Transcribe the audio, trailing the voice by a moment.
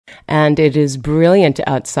and it is brilliant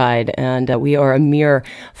outside, and we are a mere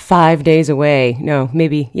 5 days away. No,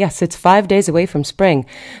 maybe, yes, it's 5 days away from spring.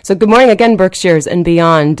 So good morning again, Berkshires and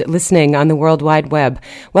beyond, listening on the World Wide Web.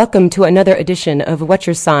 Welcome to another edition of What's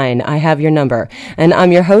Your Sign? I Have Your Number. And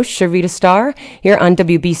I'm your host, Sharita Starr, here on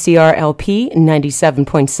WBCR LP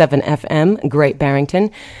 97.7 FM, Great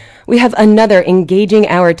Barrington. We have another engaging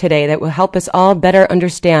hour today that will help us all better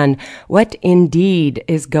understand what indeed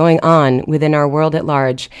is going on within our world at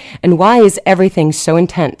large, and why is everything so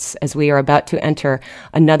intense as we are about to enter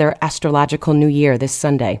another astrological new year this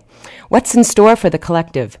Sunday. What's in store for the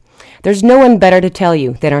collective? There's no one better to tell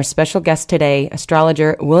you than our special guest today,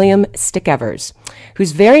 astrologer William Stickevers,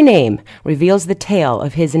 whose very name reveals the tale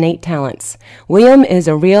of his innate talents. William is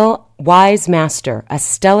a real wise master, a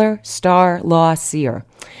stellar star law seer.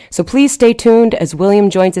 So please stay tuned as William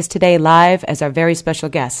joins us today live as our very special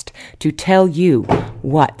guest to tell you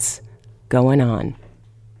what's going on.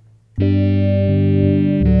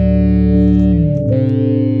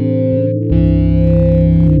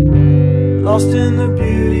 Lost in the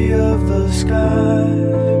beauty of the sky,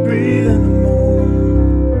 breathe in the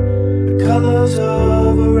moon, the colors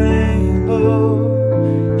of a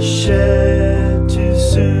rainbow, shed too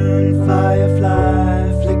soon,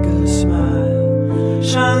 firefly, flicker, smile,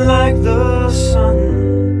 shine like the sun.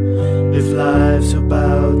 If life's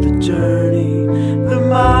about the journey, the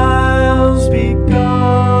miles be gone.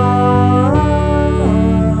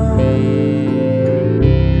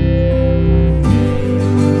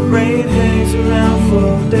 Rain hangs around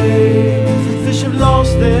for days, the fish have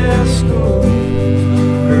lost their school,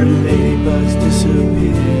 herd of ladybugs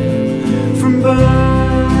disappear from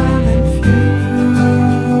burning fuel.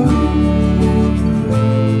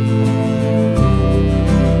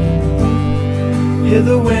 Hear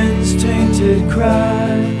the wind's tainted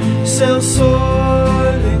cry, sail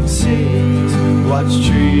soiling seas, watch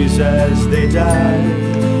trees as they die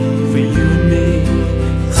for you and me.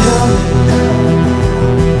 Tell me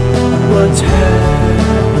now, what's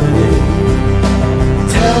happening?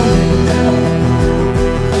 Tell me now,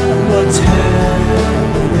 what's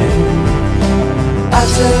happening? I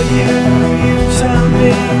tell you, you tell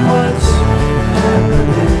me what's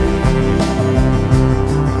happening.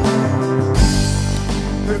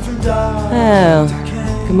 Heard from dark to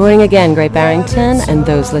Good morning again, Great Barrington, and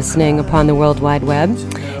those listening upon the World Wide Web.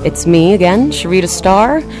 It's me again, Sharita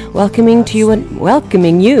Starr,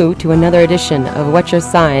 welcoming you to another edition of What's Your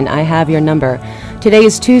Sign? I Have Your Number. Today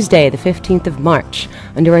is Tuesday, the 15th of March,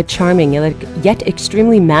 under a charming yet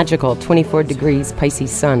extremely magical 24 degrees Pisces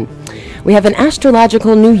sun. We have an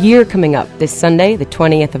astrological new year coming up this Sunday, the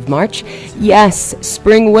 20th of March. Yes,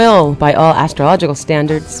 spring will, by all astrological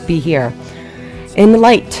standards, be here. In the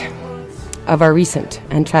light of our recent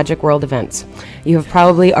and tragic world events, you have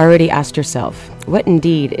probably already asked yourself, what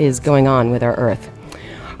indeed is going on with our Earth?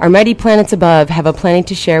 Our mighty planets above have a planning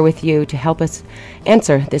to share with you to help us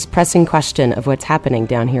answer this pressing question of what's happening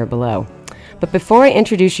down here below. But before I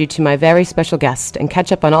introduce you to my very special guest and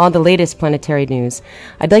catch up on all the latest planetary news,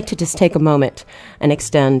 I'd like to just take a moment and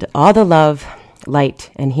extend all the love, light,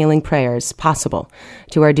 and healing prayers possible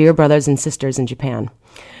to our dear brothers and sisters in Japan.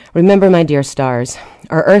 Remember, my dear stars,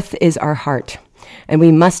 our Earth is our heart, and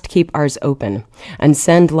we must keep ours open and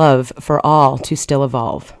send love for all to still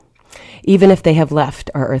evolve, even if they have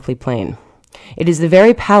left our earthly plane. It is the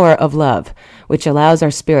very power of love which allows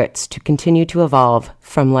our spirits to continue to evolve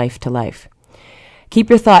from life to life. Keep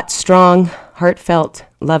your thoughts strong, heartfelt,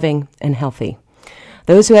 loving, and healthy.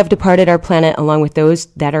 Those who have departed our planet, along with those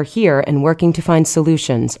that are here and working to find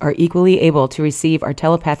solutions, are equally able to receive our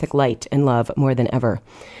telepathic light and love more than ever.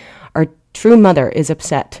 Our true mother is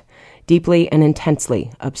upset, deeply and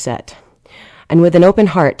intensely upset. And with an open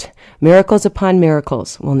heart, miracles upon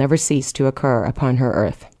miracles will never cease to occur upon her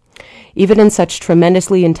earth. Even in such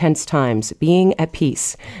tremendously intense times, being at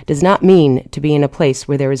peace does not mean to be in a place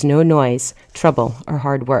where there is no noise, trouble, or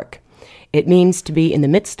hard work. It means to be in the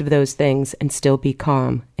midst of those things and still be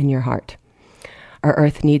calm in your heart. Our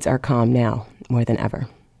earth needs our calm now more than ever.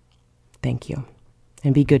 Thank you.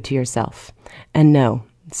 And be good to yourself. And know,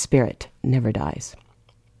 spirit never dies.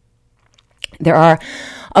 There are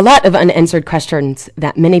a lot of unanswered questions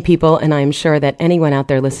that many people, and I am sure that anyone out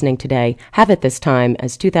there listening today, have at this time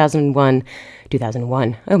as 2001,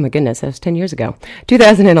 oh my goodness, that was 10 years ago,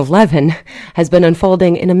 2011 has been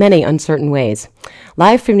unfolding in many uncertain ways.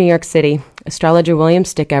 Live from New York City, astrologer William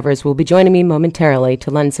Stickevers will be joining me momentarily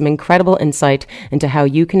to lend some incredible insight into how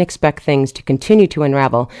you can expect things to continue to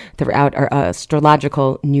unravel throughout our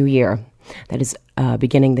astrological new year that is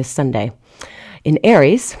beginning this Sunday. In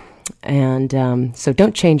Aries, And so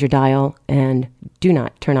don't change your dial and do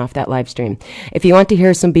not turn off that live stream. If you want to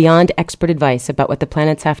hear some beyond expert advice about what the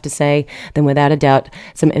planets have to say, then without a doubt,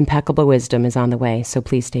 some impeccable wisdom is on the way. So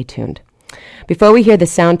please stay tuned. Before we hear the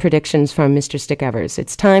sound predictions from Mr. Stick Evers,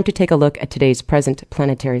 it's time to take a look at today's present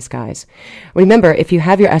planetary skies. Remember, if you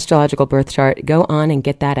have your astrological birth chart, go on and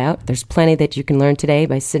get that out. There's plenty that you can learn today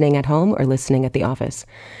by sitting at home or listening at the office.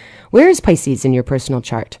 Where is Pisces in your personal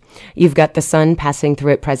chart? You've got the sun passing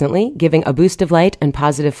through it presently, giving a boost of light and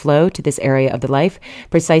positive flow to this area of the life,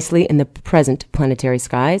 precisely in the present planetary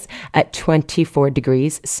skies at 24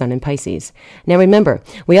 degrees, sun in Pisces. Now remember,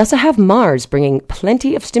 we also have Mars bringing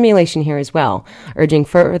plenty of stimulation here as well, urging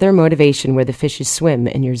further motivation where the fishes swim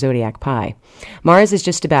in your zodiac pie. Mars is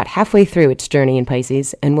just about halfway through its journey in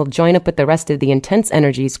Pisces and will join up with the rest of the intense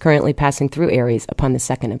energies currently passing through Aries upon the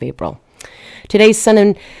 2nd of April. Today's sun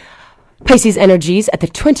and Pisces energies at the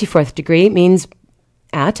 24th degree means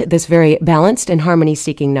at this very balanced and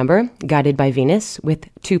harmony-seeking number, guided by Venus, with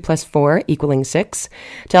 2 plus 4 equaling 6,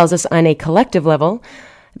 tells us on a collective level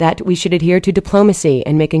that we should adhere to diplomacy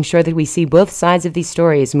and making sure that we see both sides of these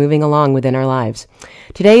stories moving along within our lives.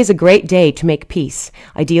 Today is a great day to make peace,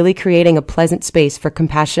 ideally creating a pleasant space for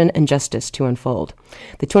compassion and justice to unfold.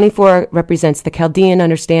 The 24 represents the Chaldean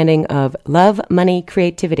understanding of love, money,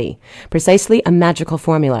 creativity, precisely a magical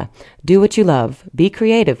formula. Do what you love, be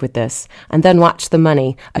creative with this, and then watch the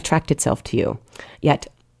money attract itself to you. Yet,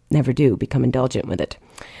 never do become indulgent with it.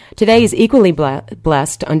 Today is equally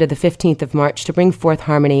blessed under the 15th of March to bring forth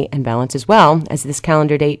harmony and balance as well, as this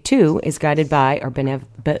calendar date, too, is guided by our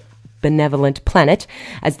benevolent planet,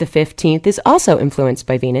 as the 15th is also influenced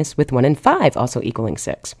by Venus, with 1 and 5 also equaling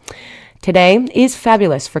 6. Today is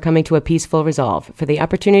fabulous for coming to a peaceful resolve, for the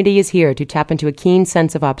opportunity is here to tap into a keen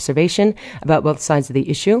sense of observation about both sides of the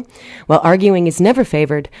issue. While arguing is never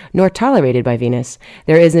favored nor tolerated by Venus,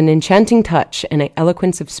 there is an enchanting touch and an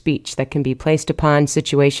eloquence of speech that can be placed upon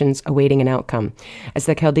situations awaiting an outcome, as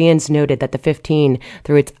the Chaldeans noted that the 15,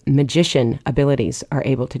 through its magician abilities, are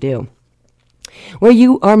able to do. Where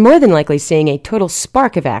you are more than likely seeing a total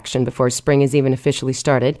spark of action before spring is even officially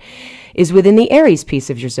started is within the Aries piece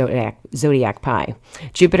of your zodiac pie.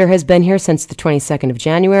 Jupiter has been here since the 22nd of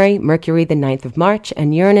January, Mercury the 9th of March,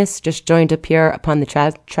 and Uranus just joined up here upon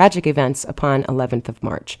the tragic events upon 11th of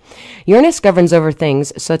March. Uranus governs over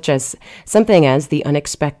things such as something as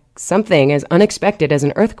unexpected as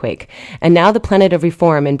an earthquake, and now the planet of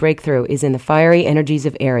reform and breakthrough is in the fiery energies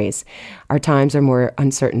of Aries. Our times are more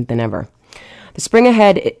uncertain than ever. The spring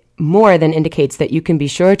ahead more than indicates that you can be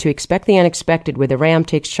sure to expect the unexpected where the ram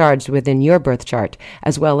takes charge within your birth chart,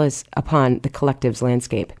 as well as upon the collective's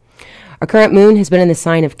landscape. Our current moon has been in the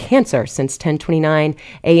sign of Cancer since 10:29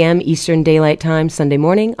 a.m. Eastern Daylight Time Sunday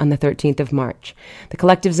morning on the 13th of March. The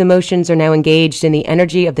collective's emotions are now engaged in the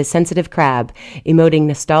energy of the sensitive crab, emoting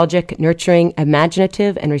nostalgic, nurturing,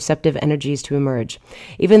 imaginative, and receptive energies to emerge.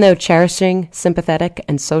 Even though cherishing, sympathetic,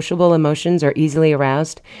 and sociable emotions are easily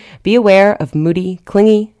aroused, be aware of moody,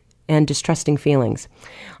 clingy, and distrusting feelings.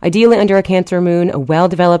 Ideally, under a Cancer moon, a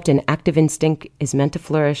well-developed and active instinct is meant to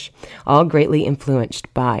flourish, all greatly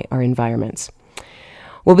influenced by our environments.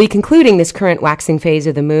 We'll be concluding this current waxing phase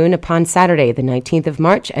of the moon upon Saturday, the 19th of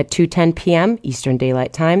March at 2:10 p.m. Eastern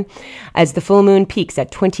Daylight Time, as the full moon peaks at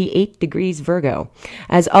 28 degrees Virgo.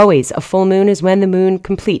 As always, a full moon is when the moon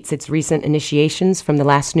completes its recent initiations from the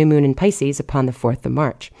last new moon in Pisces upon the 4th of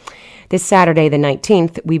March. This Saturday, the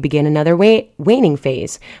 19th, we begin another waning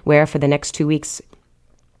phase, where for the next 2 weeks,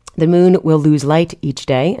 the moon will lose light each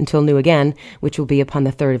day until new again, which will be upon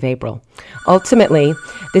the 3rd of April. Ultimately,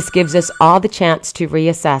 this gives us all the chance to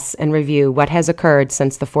reassess and review what has occurred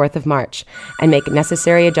since the 4th of March and make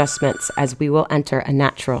necessary adjustments as we will enter a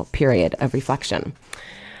natural period of reflection.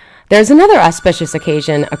 There's another auspicious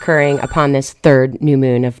occasion occurring upon this third new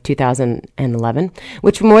moon of 2011,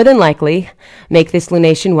 which will more than likely make this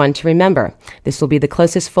lunation one to remember. This will be the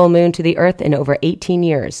closest full moon to the Earth in over 18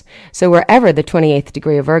 years. So wherever the 28th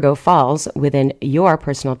degree of Virgo falls within your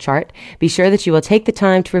personal chart, be sure that you will take the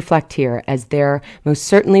time to reflect here, as there most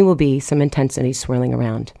certainly will be some intensity swirling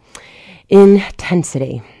around.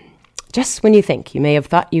 Intensity. Just when you think you may have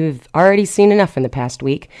thought you've already seen enough in the past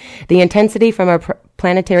week, the intensity from our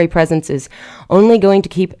planetary presence is only going to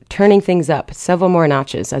keep turning things up several more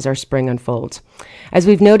notches as our spring unfolds. As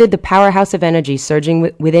we've noted, the powerhouse of energy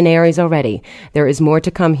surging within Aries already, there is more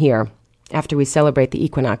to come here after we celebrate the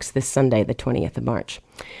equinox this Sunday, the 20th of March.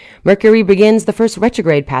 Mercury begins the first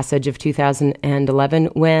retrograde passage of 2011,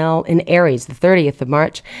 well, in Aries, the 30th of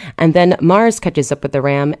March, and then Mars catches up with the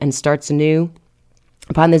Ram and starts anew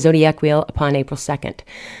upon the zodiac wheel upon April 2nd.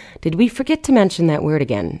 Did we forget to mention that word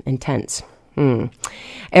again? Intense.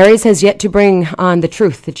 Aries has yet to bring on the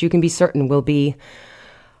truth that you can be certain will be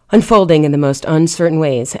unfolding in the most uncertain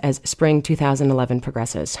ways as spring 2011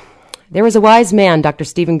 progresses. There was a wise man, Dr.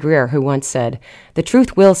 Stephen Greer, who once said, "The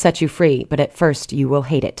truth will set you free, but at first you will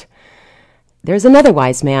hate it." There's another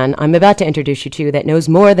wise man I'm about to introduce you to that knows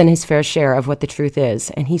more than his fair share of what the truth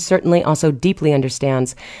is, and he certainly also deeply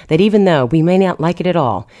understands that even though we may not like it at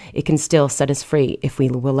all, it can still set us free if we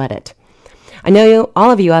will let it. I know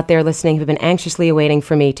all of you out there listening have been anxiously awaiting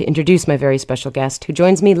for me to introduce my very special guest, who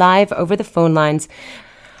joins me live over the phone lines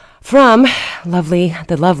from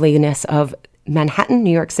the loveliness of Manhattan,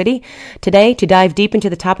 New York City, today to dive deep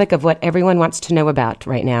into the topic of what everyone wants to know about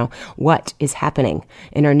right now, what is happening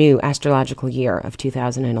in our new astrological year of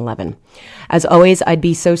 2011. As always, I'd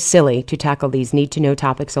be so silly to tackle these need-to-know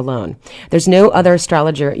topics alone. There's no other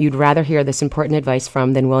astrologer you'd rather hear this important advice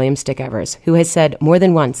from than William Stick Evers, who has said more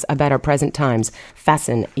than once about our present times,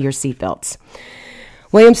 fasten your seatbelts.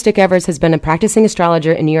 William Stick Evers has been a practicing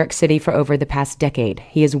astrologer in New York City for over the past decade.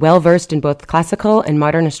 He is well versed in both classical and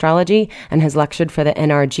modern astrology and has lectured for the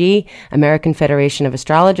NRG, American Federation of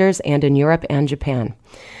Astrologers, and in Europe and Japan.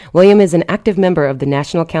 William is an active member of the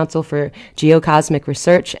National Council for Geocosmic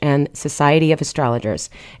Research and Society of Astrologers.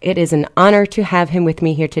 It is an honor to have him with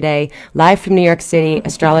me here today, live from New York City,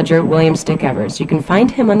 astrologer William Stick Evers. You can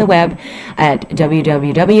find him on the web at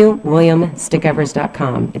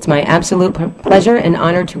www.williamstickevers.com. It's my absolute pleasure and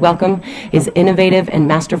honor to welcome his innovative and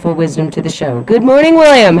masterful wisdom to the show. Good morning,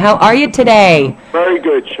 William. How are you today? Very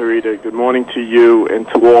good, Sharita. Good morning to you and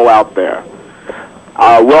to all out there.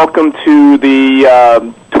 Welcome to the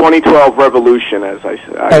 2012 revolution, as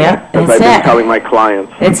I've been telling my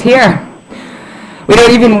clients. It's here. We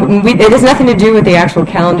don't even. It has nothing to do with the actual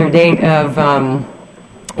calendar date of,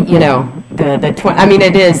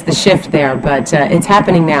 it is the shift there, but it's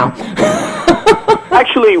happening now.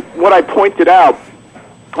 Actually, what I've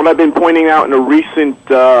been pointing out in a recent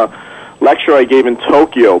lecture I gave in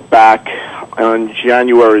Tokyo back on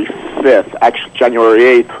January 5th, actually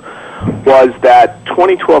January 8th, was that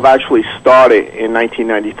 2012 actually started in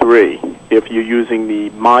 1993, if you're using the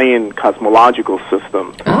Mayan cosmological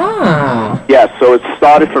system. Ah. Yeah, so it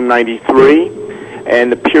started from 93,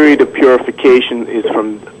 and the period of purification is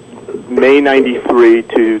from May 93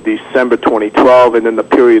 to December 2012, and then the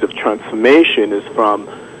period of transformation is from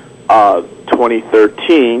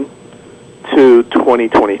 2013 to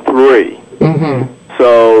 2023. Mm-hmm.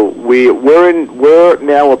 So we're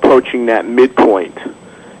now approaching that midpoint.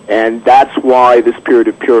 And that's why this period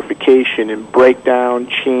of purification and breakdown,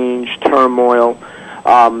 change, turmoil,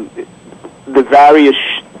 the various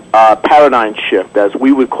paradigm shift, as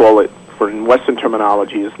we would call it in Western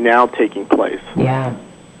terminology, is now taking place. Yeah,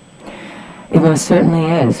 it most certainly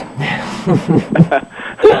is.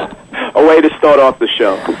 A way to start off the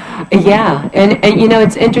show. Yeah, and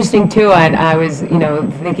it's interesting too. I was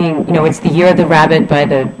thinking it's the year of the rabbit by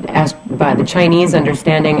the Chinese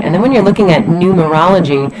understanding, and then when you're looking at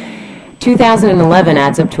numerology, 2011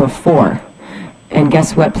 adds up to a 4, and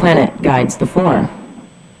guess what planet guides the 4?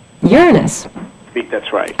 Uranus.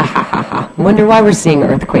 That's right. Wonder why we're seeing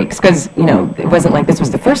earthquakes, because it wasn't like this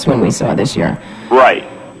was the first one we saw this year. Right,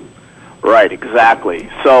 exactly.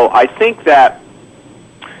 So I think that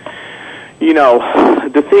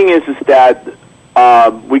the thing is that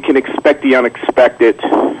we can expect the unexpected,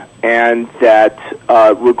 and that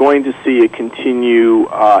we're going to see a continued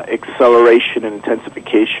acceleration and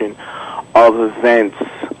intensification of events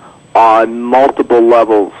on multiple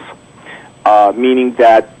levels, meaning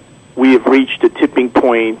that we have reached a tipping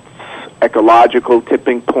point, ecological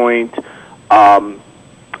tipping point,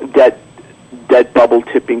 debt bubble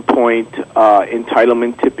tipping point,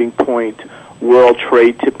 entitlement tipping point, world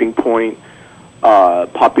trade tipping point,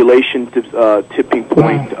 population tipping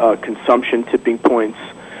point, consumption tipping points.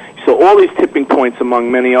 So all these tipping points, among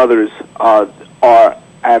many others,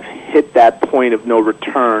 have hit that point of no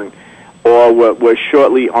return, or we're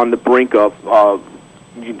shortly on the brink of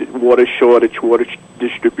water shortage, water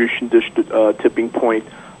distribution tipping point,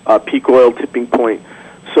 peak oil tipping point.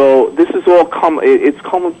 So this is all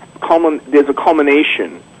there's a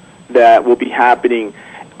culmination that will be happening.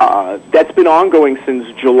 That's been ongoing since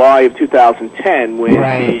July of 2010, when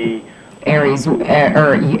the Uranus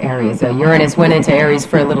went into Aries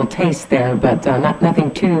for a little taste there, but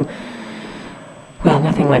nothing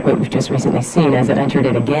like what we've just recently seen as it entered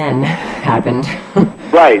it again happened.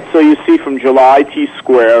 Right. So you see from July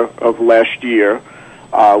T-square of last year,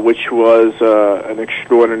 which was an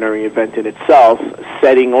extraordinary event in itself, which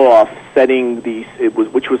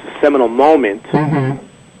was a seminal moment, mm-hmm.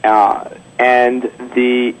 And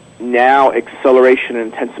now acceleration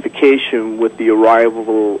and intensification with the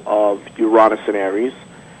arrival of Uranus and Aries,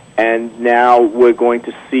 and now we're going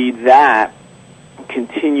to see that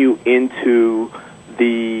continue into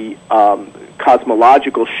the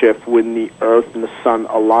cosmological shift when the Earth and the Sun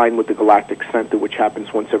align with the galactic center, which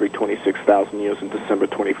happens once every 26,000 years on December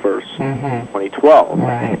 21st, 2012.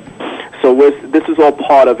 Right. So this is all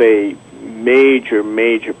part of a major,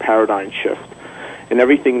 major paradigm shift. And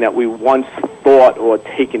everything that we once thought or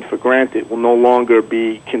taken for granted will no longer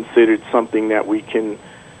be considered something that we can...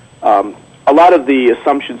 a lot of the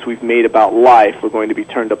assumptions we've made about life are going to be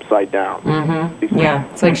turned upside down. Yeah,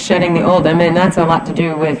 it's like shedding the old. I mean, that's a lot to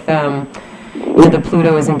do with the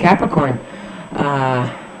Pluto is in Capricorn.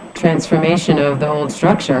 Transformation of the old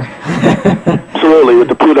structure. Absolutely, with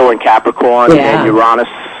the Pluto in Capricorn and Uranus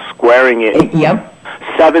squaring it. Yep.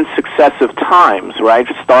 7 successive times, right,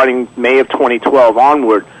 starting May of 2012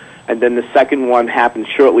 onward, and then the second one happened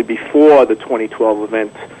shortly before the 2012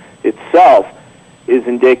 event itself, is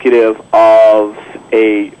indicative of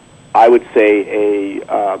I would say,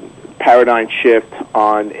 a paradigm shift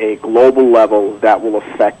on a global level that will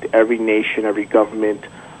affect every nation, every government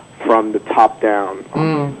from the top down.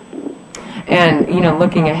 And,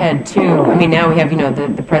 looking ahead, too, I mean, now we have,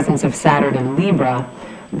 the presence of Saturn in Libra,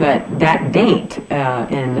 but that date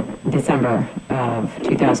in December of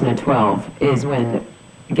 2012 is when,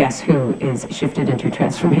 guess who is shifted into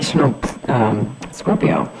transformational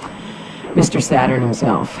Scorpio? Mr. Saturn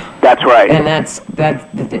himself. That's right. And that's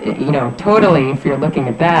totally, if you're looking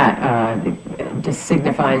at that, it just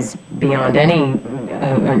signifies beyond any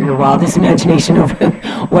your wildest imagination of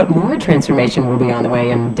what more transformation will be on the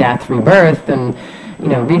way, and death, rebirth, and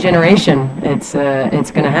regeneration. It's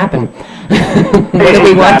going to happen. Whether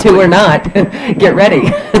we want to or not, get ready.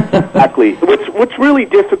 Exactly. What's really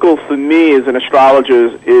difficult for me as an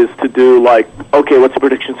astrologer is to do okay, what's the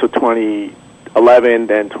predictions for 2011,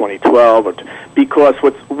 then 2012, because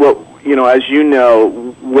as you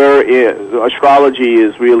know, astrology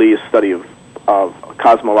is really a study of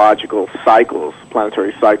cosmological cycles,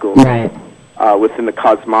 planetary cycles, right, within the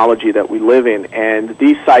cosmology that we live in, and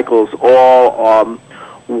these cycles all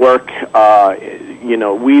work,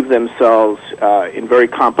 weave themselves in very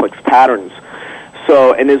complex patterns.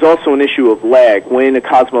 So, and there's also an issue of lag. When a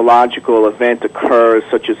cosmological event occurs,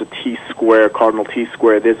 such as a T-square, cardinal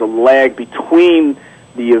T-square, there's a lag between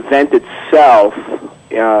the event itself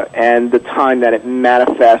and the time that it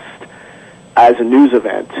manifests as a news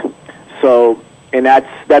event. So, and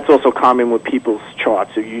that's also common with people's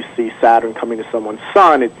charts. If you see Saturn coming to someone's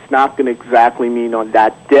sun, it's not going to exactly mean on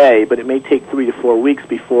that day, but it may take 3 to 4 weeks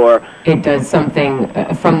before it does something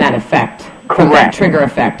from that effect. From that trigger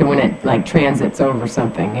effect, and when it transits over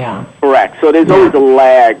something, yeah. Correct. So there's always a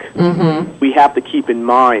lag we have to keep in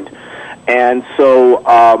mind. And so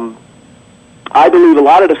I believe a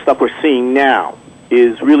lot of the stuff we're seeing now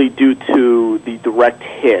is really due to the direct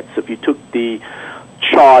hits. If you took the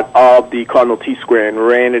chart of the cardinal T-square and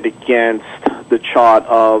ran it against the chart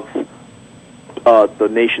of the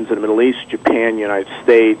nations in the Middle East, Japan, United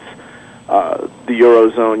States, the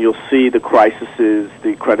Eurozone, you'll see the crises,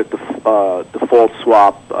 the credit default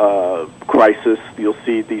swap crisis, you'll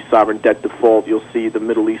see the sovereign debt default, you'll see the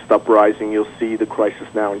Middle East uprising, you'll see the crisis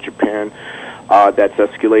now in Japan that's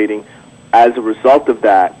escalating. As a result of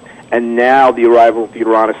that, and now the arrival of the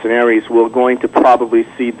Uranus and Aries, we're going to probably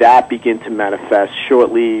see that begin to manifest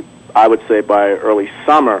shortly, I would say by early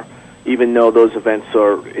summer, even though those events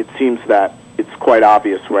it seems that it's quite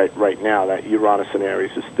obvious right now that Uranus and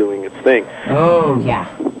Aries is doing its thing. Oh, yeah.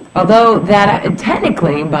 Although that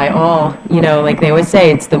technically, by all, like they always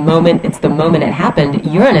say, it's the moment it happened,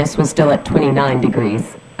 Uranus was still at 29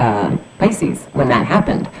 degrees Pisces when that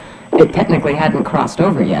happened. It technically hadn't crossed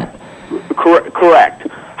over yet. Correct.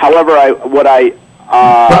 However, what's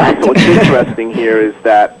interesting here is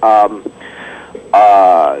that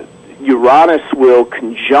Uranus will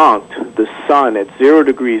conjunct the Sun at 0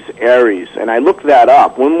 degrees Aries, and I looked that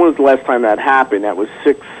up. When was the last time that happened? That was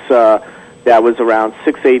around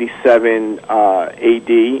 687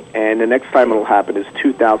 A.D., and the next time it'll happen is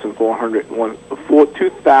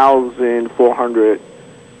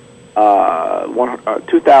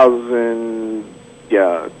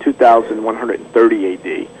 2130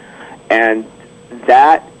 A.D., and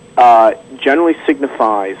that generally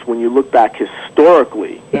signifies, when you look back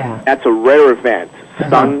historically, that's a rare event.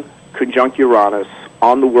 Sun conjunct Uranus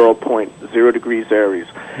on the world point, 0 degrees Aries.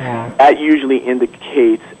 That usually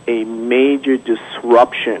indicates a major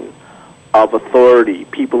disruption of authority,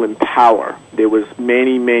 people in power. There was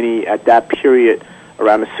many, at that period,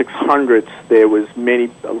 around the 600s, there was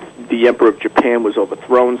the Emperor of Japan was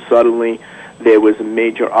overthrown suddenly. There was a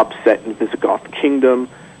major upset in the Visigoth Kingdom.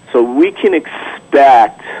 So we can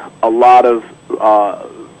expect a lot of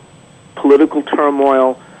political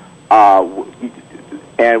turmoil,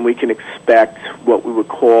 and we can expect what we would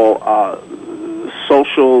call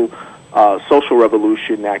social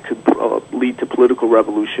revolution that could lead to political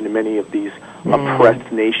revolution in many of these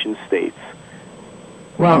oppressed nation states.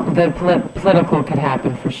 Well, the political could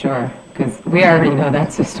happen for sure, because we already know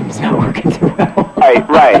that system's not working too well.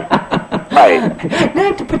 Right. I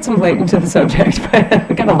have to put some weight into the subject, but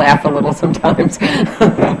I gotta laugh a little sometimes.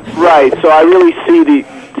 Right. So I really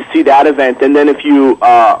see that event, and then if you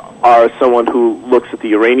are someone who looks at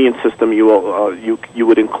the Iranian system, you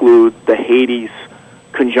would include the Hades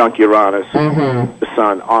conjunct Uranus, the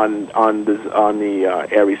Sun, on the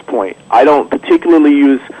Aries point. I don't particularly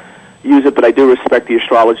use it, but I do respect the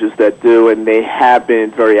astrologers that do, and they have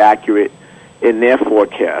been very accurate in their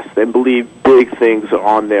forecast and believe big things are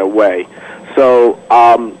on their way. So,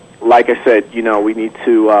 like I said, we need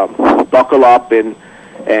to buckle up, and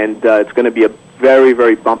it's going to be a very,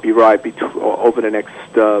 very bumpy ride over the next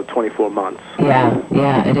 24 months.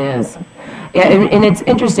 Yeah, it is. Yeah, and it's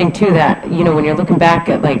interesting, too, that, when you're looking back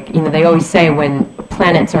at, they always say when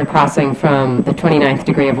planets are crossing from the 29th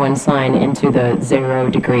degree of one sign into the 0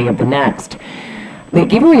 degree of the next,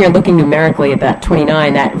 even when you're looking numerically at that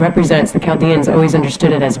 29, that represents, the Chaldeans always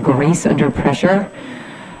understood it as grace under pressure.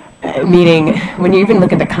 Meaning, when you even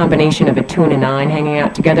look at the combination of a 2 and a 9 hanging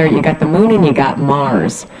out together, you got the moon and you got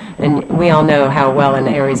Mars. And we all know how well an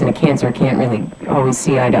Aries and a Cancer can't really always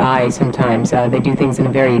see eye to eye sometimes. They do things in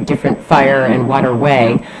a very different fire and water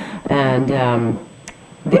way. And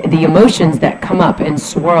the emotions that come up and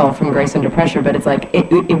swirl from grace under pressure, but it's like,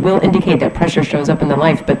 it will indicate that pressure shows up in the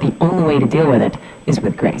life, but the only way to deal with it is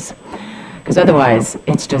with grace. Because otherwise,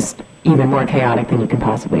 it's just even more chaotic than you can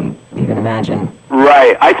possibly even imagine.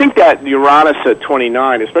 Right. I think that Uranus at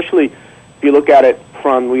 29, especially if you look at it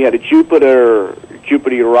from, we had a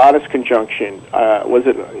Jupiter-Uranus conjunction,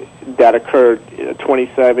 that occurred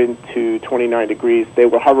 27 to 29 degrees. They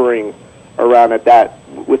were hovering around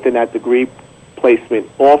within that degree placement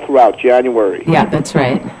all throughout January. Yeah, that's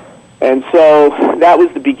right. And so that was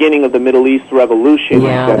the beginning of the Middle East revolution.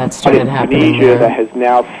 Yeah, that started happening there. That has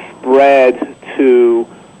now spread to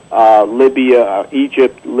Libya,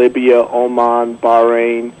 Egypt, Libya, Oman,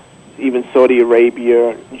 Bahrain, even Saudi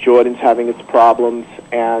Arabia. Jordan's having its problems,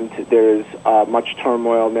 and there's much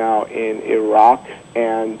turmoil now in Iraq,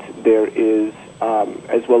 and there is,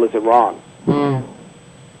 as well as Iran.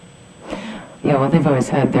 Yeah, well, they've always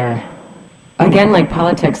had their, again, like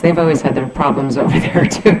politics, they've always had their problems over there,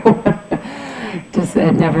 too. Just,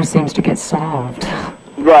 it never seems to get solved.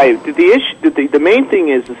 Right. The main thing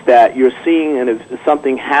is that you're seeing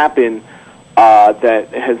something happen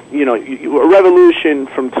that has, a revolution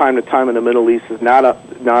from time to time in the Middle East is not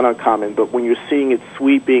uncommon, but when you're seeing it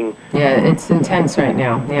sweeping... Yeah, it's intense right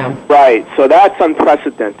now, yeah. Right. So that's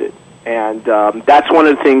unprecedented. And that's one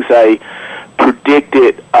of the things I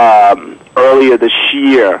predicted earlier this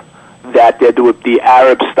year, that the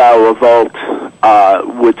Arab-style revolt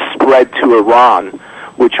would spread to Iran,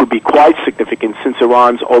 which would be quite significant since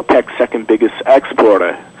Iran's OPEC's second biggest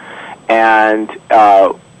exporter. And,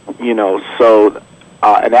 so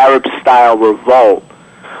an Arab-style revolt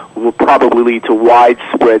will probably lead to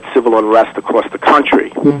widespread civil unrest across the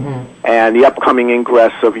country. And the upcoming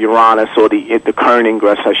ingress of Uranus, or the current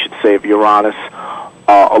ingress, I should say, of Uranus,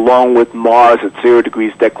 along with Mars at 0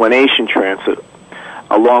 degrees declination transit,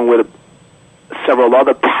 along with several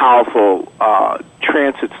other powerful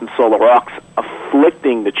transits and solar arcs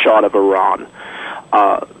afflicting the chart of Iran,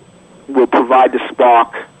 will provide the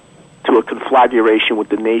spark to a conflagration with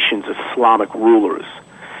the nation's Islamic rulers.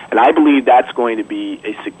 And I believe that's going to be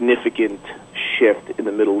a significant shift in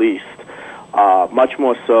the Middle East, much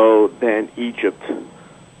more so than Egypt.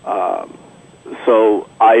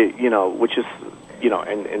 Which is,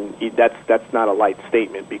 and that's not a light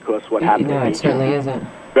statement, because what happened in Egypt certainly isn't.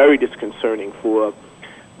 Very disconcerting for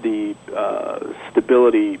the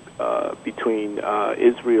stability between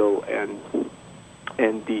Israel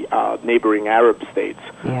and the neighboring Arab states.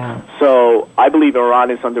 Yeah. So I believe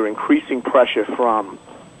Iran is under increasing pressure from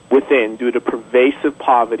within due to pervasive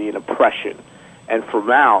poverty and oppression, and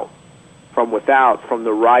from without, from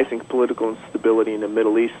the rising political instability in the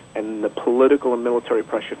Middle East and the political and military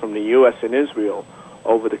pressure from the U.S. and Israel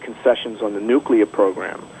over the concessions on the nuclear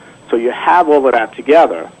program. So you have all of that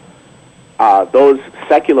together, those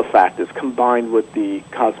secular factors combined with the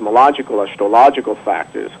cosmological, astrological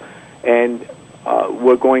factors, and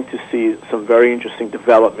we're going to see some very interesting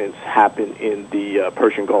developments happen in the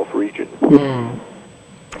Persian Gulf region.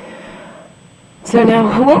 So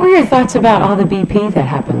now, what were your thoughts about all the BP that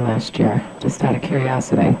happened last year? Just out of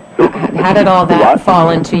curiosity, how did all that fall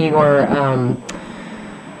into your?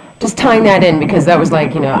 Just tying that in, because that was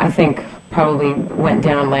like, I think probably went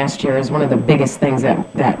down last year as one of the biggest things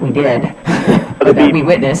that we did, that we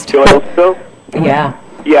witnessed. The oil spill? Yeah.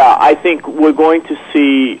 Yeah, I think we're going to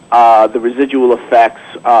see the residual effects.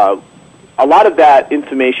 A lot of that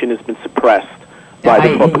information has been suppressed by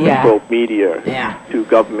the corporate-controlled media to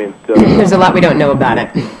government. There's a lot we don't know about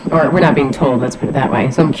it, or we're not being told, let's put it that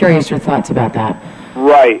way. So I'm curious your thoughts about that.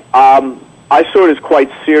 Right. I saw it as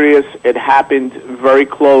quite serious. It happened very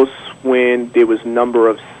close when there was a number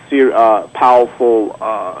of powerful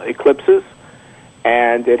eclipses,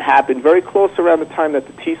 and it happened very close around the time that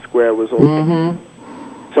the T-square was open.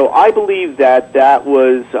 Mm-hmm. So I believe that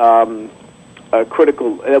was a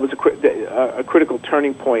critical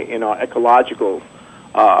turning point in our ecological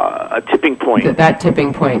a tipping point. That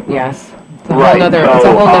tipping point, yes. It's a whole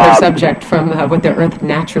other subject from what the Earth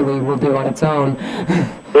naturally will do on its own.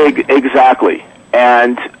 Exactly.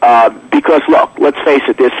 And because, look, let's face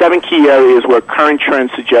it, there's 7 key areas where current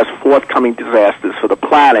trends suggest forthcoming disasters for the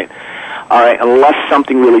planet, all right, unless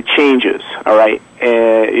something really changes, all right?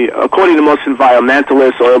 According to most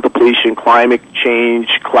environmentalists, oil depletion, climate change,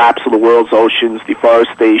 collapse of the world's oceans,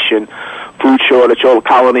 deforestation, food shortage, oil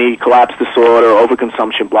colony, collapse disorder,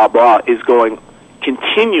 overconsumption, blah, blah, is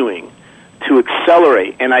continuing to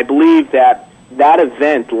accelerate. And I believe that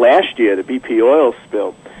event last year, the BP oil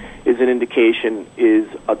spill, is an indication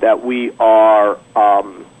that we are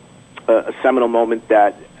a seminal moment,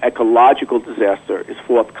 that ecological disaster is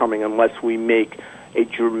forthcoming unless we make a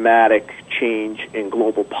dramatic change in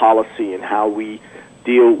global policy and how we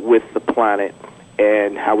deal with the planet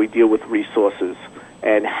and how we deal with resources,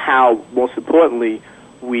 and how, most importantly,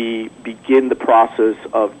 we begin the process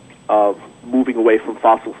of moving away from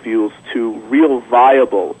fossil fuels to real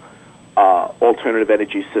viable alternative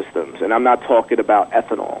energy systems. And I'm not talking about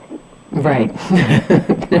ethanol. Right.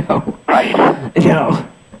 No. Right. No.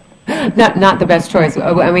 Not the best choice.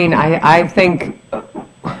 I mean, I think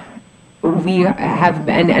we have,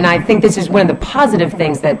 and I think this is one of the positive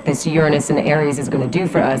things that this Uranus and Aries is going to do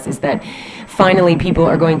for us, is that finally people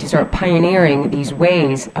are going to start pioneering these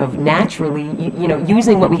ways of naturally,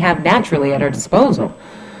 using what we have naturally at our disposal.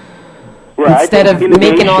 Right. Instead of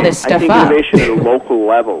making all this stuff up. I think innovation at a local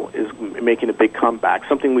level is making a big comeback.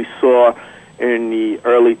 Something we saw in the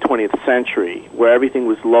early 20th century, where everything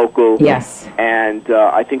was local. Yes. And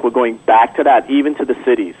I think we're going back to that, even to the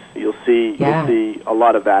cities. You'll see a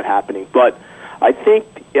lot of that happening. But I think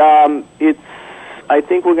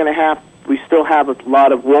we still have a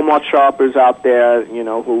lot of Walmart shoppers out there, who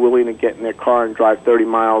are willing to get in their car and drive 30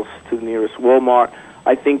 miles to the nearest Walmart.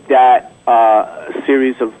 I think that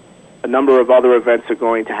a number of other events are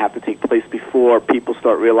going to have to take place before people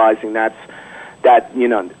start realizing that's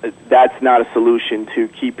not a solution to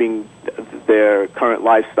keeping their current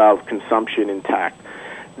lifestyle of consumption intact.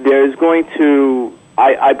 There's going to,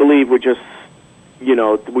 I believe we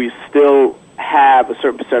still have a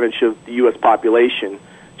certain percentage of the U.S. population,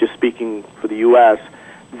 just speaking for the U.S.,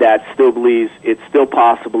 that still believes it's still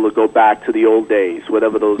possible to go back to the old days,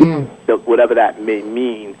 whatever that may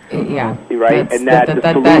mean. Yeah, right.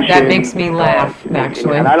 That makes me laugh,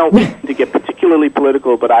 actually. And I don't want to get particularly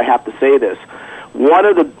political, but I have to say this: one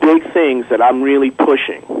of the big things that I'm really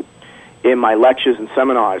pushing in my lectures and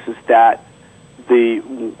seminars is that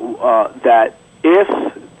that if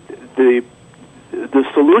the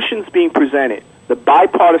solutions being presented, the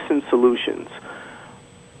bipartisan solutions,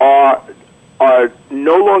 are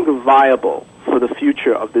no longer viable for the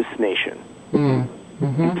future of this nation.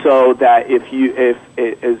 Mm-hmm. So that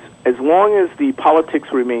as long as the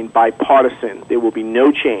politics remain bipartisan, there will be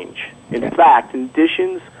no change. In fact,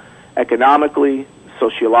 conditions economically,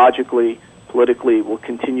 sociologically, politically will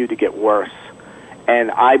continue to get worse.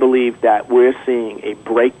 And I believe that we're seeing a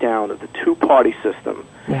breakdown of the two-party system,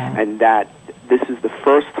 and that this is the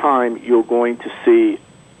first time you're going to see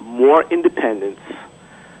more independents,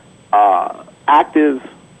 active,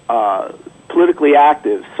 politically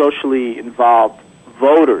active, socially involved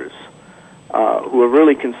voters who are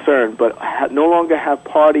really concerned but no longer have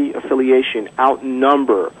party affiliation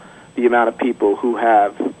outnumber the amount of people who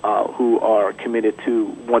are committed to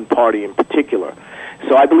one party in particular.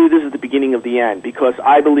 So I believe this is the beginning of the end, because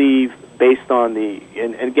I believe, based on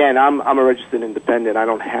and again, I'm a registered independent. I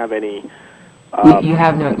don't have any. You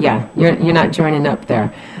have no. Yeah, you're not joining up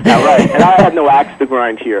there. Yeah, right. And I have no axe to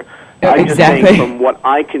grind here. I'm just Exactly. saying, from what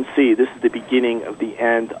I can see, this is the beginning of the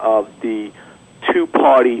end of the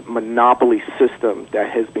two-party monopoly system that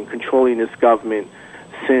has been controlling this government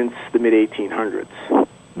since the mid-1800s.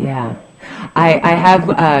 Yeah. I have,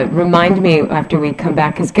 remind me after we come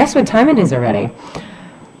back, because guess what time it is already?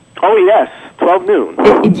 Oh, yes, 12 noon.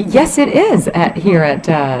 Yes, it is here at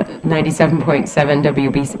 97.7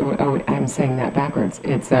 WBC. Oh, I'm saying that backwards.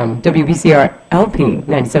 It's WBCR LP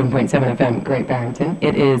 97.7 FM, Great Barrington.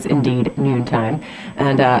 It is indeed noontime.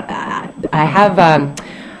 And I have a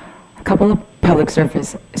couple of public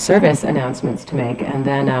service announcements to make, and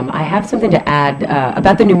then I have something to add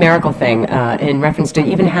about the numerical thing in reference to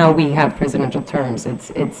even how we have presidential terms.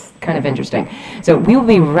 It's kind of interesting. So we will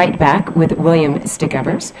be right back with William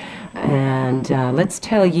Stick-Evers, and let's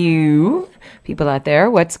tell you, people out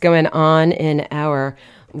there, what's going on in our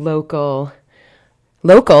local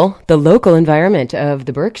environment of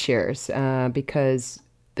the Berkshires, because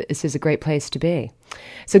this is a great place to be.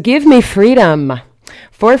 So give me freedom.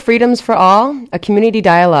 4 Freedoms for All, a community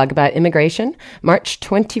dialogue about immigration, March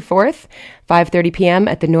 24th, 5:30 p.m.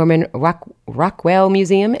 at the Norman Rockwell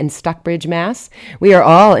Museum in Stockbridge, Mass. We are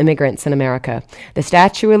all immigrants in America. The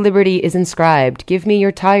Statue of Liberty is inscribed, "Give me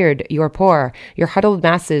your tired, your poor, your huddled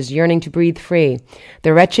masses yearning to breathe free.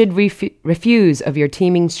 The wretched refuse of your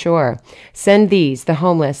teeming shore. Send these, the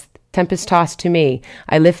homeless, tempest-tossed to me.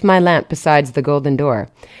 I lift my lamp besides the golden door."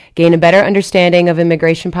 Gain a better understanding of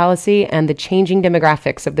immigration policy and the changing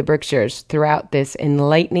demographics of the Berkshires throughout this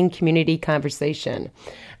enlightening community conversation.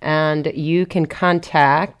 And you can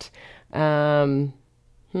contact, don't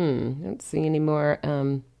see any more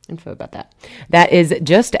info about that. That is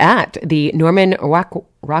just at the Norman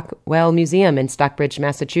Rockwell Museum in Stockbridge,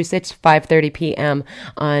 Massachusetts, 5:30 p.m.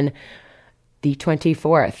 on the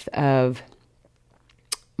 24th of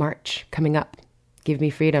March, coming up. Give me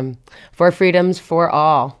freedom. 4 freedoms for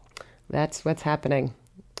all. That's what's happening.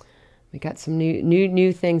 We got some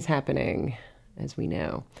new things happening, as we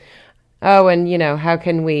know. Oh, and how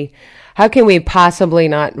can we possibly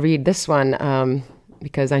not read this one?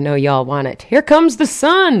 Because I know y'all want it. Here comes the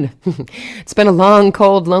sun. It's been a long,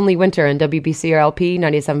 cold, lonely winter, and WBCRLP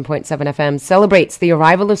 97.7 FM celebrates the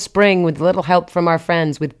arrival of spring with little help from our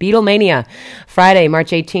friends with Beatlemania, Friday,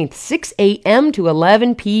 March 18th, 6 a.m. to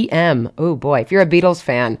 11 p.m. Oh boy, if you're a Beatles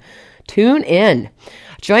fan, tune in.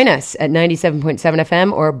 Join us at 97.7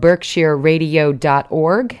 FM or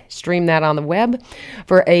berkshireradio.org. Stream that on the web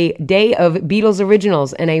for a day of Beatles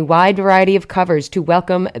originals and a wide variety of covers to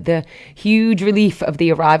welcome the huge relief of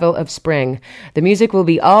the arrival of spring. The music will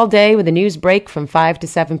be all day with a news break from 5 to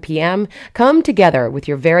 7 p.m. Come together with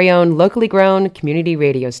your very own locally grown community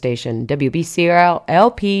radio station, WBCR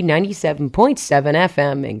LP 97.7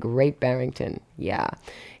 FM in Great Barrington. Yeah.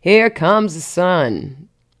 Here comes the sun.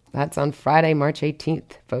 That's on Friday, March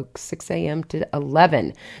 18th, folks, 6 a.m. to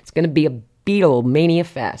 11. It's going to be a Beatlemania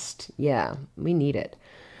fest. Yeah, we need it.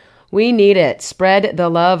 We need it. Spread the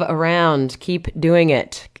love around. Keep doing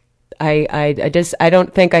it. I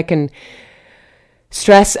don't think I can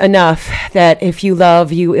stress enough that if you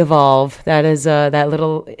love, you evolve. That is that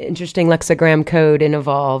little interesting lexigram code in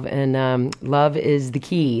evolve, and love is the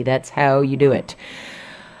key. That's how you do it.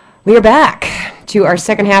 We are back to our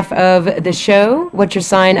second half of the show. What's your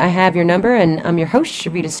sign? I have your number, and I'm your host,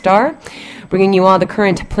 Sharita Starr, bringing you all the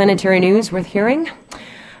current planetary news worth hearing.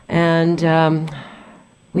 And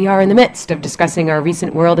we are in the midst of discussing our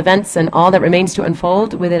recent world events and all that remains to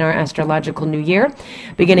unfold within our astrological new year,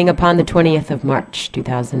 beginning upon the 20th of March,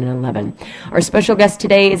 2011. Our special guest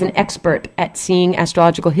today is an expert at seeing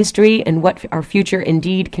astrological history and what our future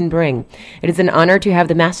indeed can bring. It is an honor to have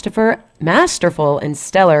the masterful and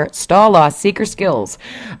stellar star-law seeker skills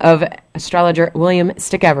of astrologer William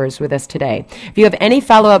Stick-Evers with us today. If you have any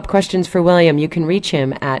follow-up questions for William, you can reach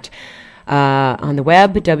him at on the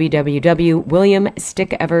web,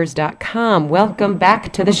 www.williamstickevers.com. Welcome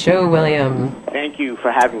back to the show, William. Thank you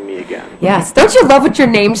for having me again. Yes. Don't you love what your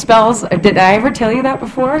name spells? Did I ever tell you that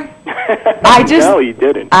before? No, you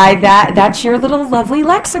didn't. That's your little lovely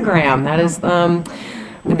lexigram. That is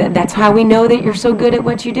that's how we know that you're so good at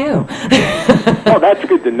what you do. Oh, that's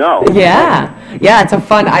good to know. Yeah, it's a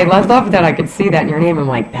fun. I love that I could see that in your name. I'm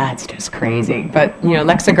like, that's just crazy. But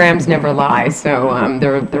lexigrams never lie, so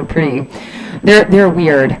they're pretty. They're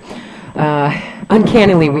weird,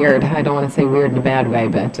 uncannily weird. I don't want to say weird in a bad way,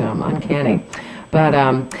 but uncanny. But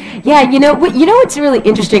what's really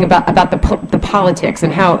interesting about the politics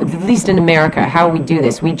and how, at least in America, how we do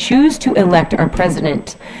this. We choose to elect our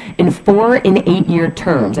president in 4 and 8 year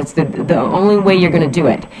terms. That's the only way you're going to do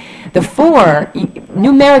it. The 4,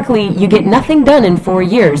 numerically, you get nothing done in 4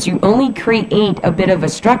 years. You only create a bit of a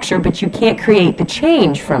structure, but you can't create the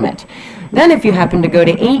change from it. Then if you happen to go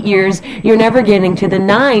to 8 years, you're never getting to the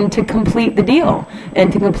 9 to complete the deal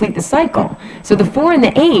and to complete the cycle. So the 4 and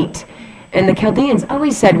the 8 And the Chaldeans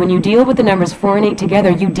always said, when you deal with the numbers 4 and 8 together,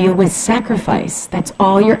 you deal with sacrifice. That's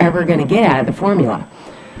all you're ever going to get out of the formula.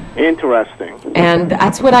 Interesting. And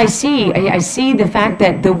that's what I see. I see the fact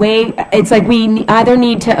that the way, it's like we either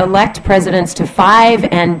need to elect presidents to 5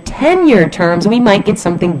 and 10-year terms, we might get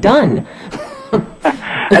something done.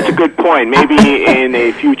 That's a good point. Maybe in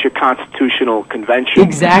a future constitutional convention.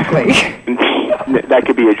 Exactly. That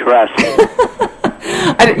could be addressed.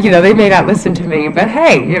 They may not listen to me, but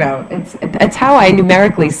hey, it's how I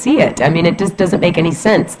numerically see it. I mean, it just doesn't make any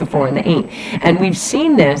sense, the 4 and the 8. And we've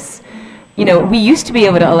seen this. We used to be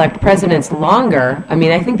able to elect presidents longer. I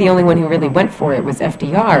mean, I think the only one who really went for it was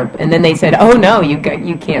FDR. And then they said, oh, no, you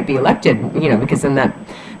can't be elected, because then that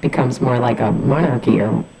becomes more like a monarchy or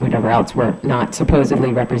whatever else we're not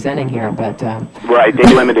supposedly representing here. But right,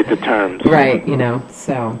 they limited the terms. Right,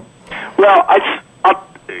 so. Well,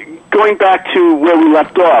 going back to where we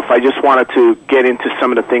left off, I just wanted to get into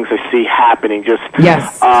some of the things I see happening.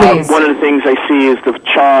 Yes, please. One of the things I see is the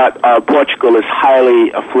chart. Portugal is highly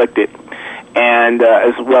afflicted, and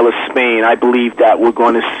as well as Spain. I believe that we're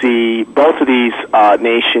going to see both of these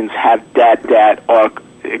nations have debt that are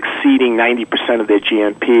exceeding 90% of their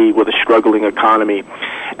GNP with a struggling economy,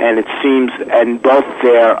 and it seems, and both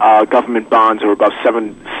their government bonds are above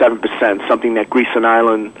 7%, something that Greece and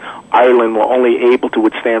Ireland were only able to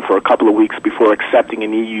withstand for a couple of weeks before accepting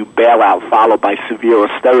an EU bailout, followed by severe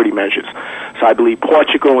austerity measures. So I believe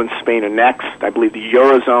Portugal and Spain are next. I believe the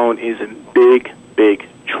Eurozone is in big, big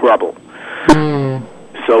trouble.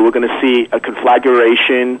 So we're going to see a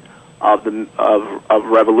conflagration of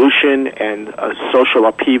revolution and social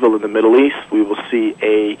upheaval in the Middle East. We will see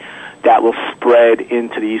that will spread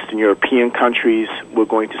into the Eastern European countries. We're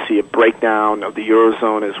going to see a breakdown of the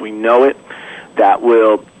Eurozone as we know it.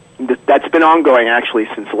 That's been ongoing actually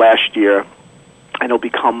since last year, and it'll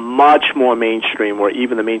become much more mainstream, where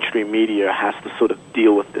even the mainstream media has to sort of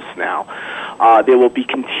deal with this now. There will be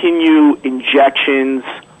continued injections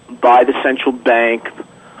by the central bank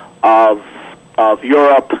of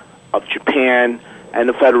Europe, of Japan, and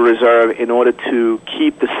the Federal Reserve in order to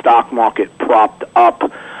keep the stock market propped up.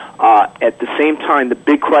 At the same time, the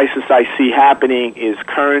big crisis I see happening is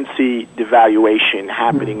currency devaluation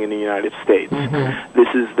happening in the United States. Mm-hmm. This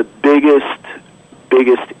is the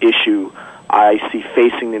biggest issue I see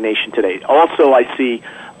facing the nation today. Also, I see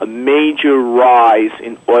a major rise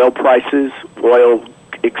in oil prices, oil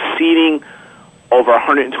exceeding over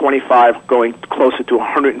 $125, going closer to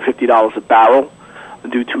 $150 a barrel,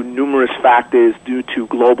 due to numerous factors, due to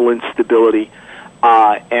global instability.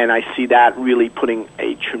 And I see that really putting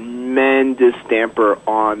a tremendous damper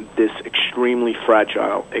on this extremely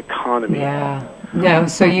fragile economy. Yeah. No,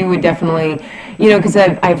 so you would definitely, because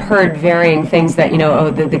I've heard varying things that,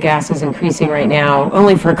 the gas is increasing right now,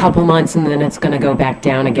 only for a couple months, and then it's going to go back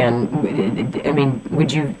down again. I mean,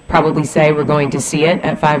 would you probably say we're going to see it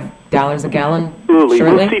at $5 a gallon? Absolutely.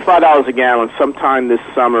 Shortly? We'll see $5 a gallon sometime this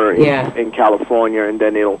summer in California, and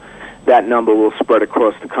then that number will spread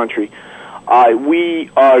across the country. We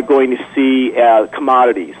are going to see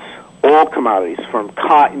commodities, all commodities, from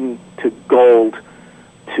cotton to gold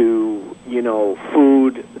to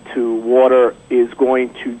food to water, is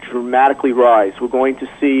going to dramatically rise. We're going to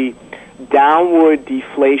see downward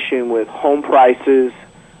deflation with home prices,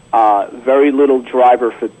 very little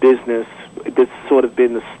driver for business. This has sort of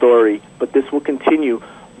been the story, but this will continue.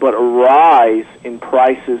 But a rise in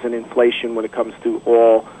prices and inflation when it comes to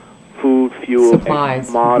all food, fuel, supplies, and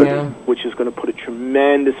commodities, which is going to put a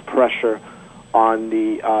tremendous pressure on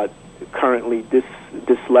the currently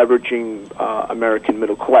disleveraging American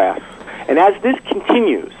middle class. And as this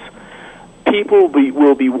continues, people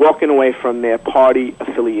will be walking away from their party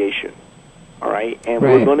affiliation, all right? And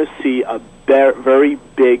we're going to see a very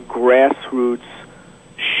big grassroots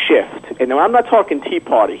shift. And now I'm not talking Tea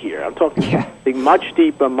Party here. I'm talking something much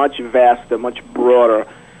deeper, much vaster, much broader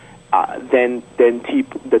than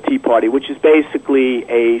the Tea Party, which is basically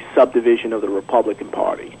a subdivision of the Republican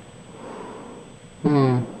Party.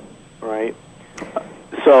 Right?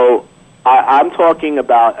 So I'm talking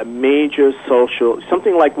about a major social,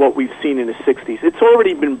 something like what we've seen in the 60s. It's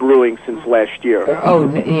already been brewing since last year.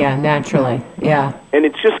 Oh, yeah, naturally, yeah. And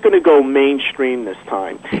it's just going to go mainstream this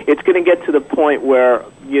time. It's going to get to the point where,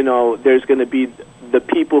 there's going to be the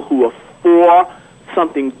people who are for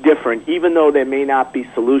something different, even though there may not be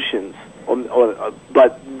solutions,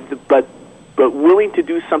 but willing to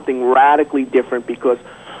do something radically different, because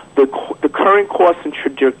the current course and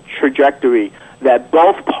trajectory that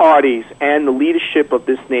both parties and the leadership of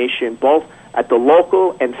this nation, both at the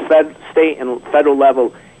local and state and federal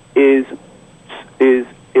level, is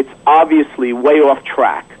it's obviously way off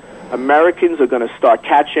track. Americans are going to start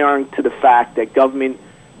catching on to the fact that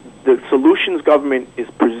the solutions government is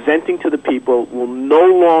presenting to the people will no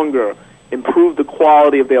longer improve the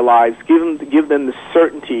quality of their lives, give them the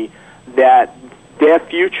certainty that their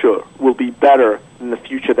future will be better than the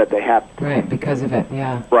future that they have. Right, because of it,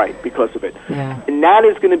 yeah. Right, because of it. Yeah. And that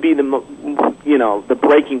is going to be the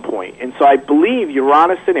breaking point. And so I believe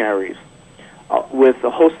Uranus and Aries, with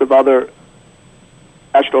a host of other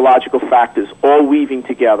astrological factors all weaving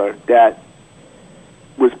together, that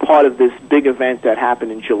was part of this big event that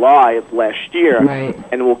happened in July of last year, right,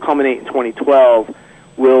 and will culminate in 2012,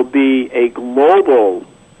 will be a global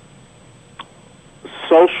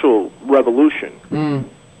social revolution.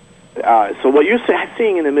 So what you're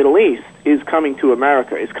seeing in the Middle East is coming to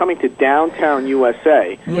America, is coming to downtown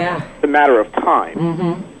USA. Yeah. It's a matter of time.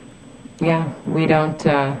 Mm-hmm. Yeah, we don't...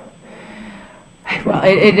 well,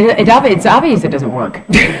 it's obvious it doesn't work.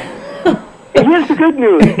 And here's the good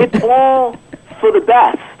news. It's all for the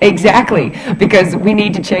best. Exactly, because we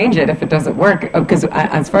need to change it if it doesn't work. Because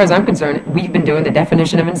as far as I'm concerned, we've been doing the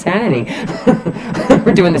definition of insanity.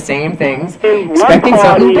 We're doing the same things, expecting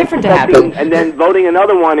something different to happen, and then voting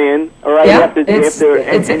another one in. All right, yeah, it's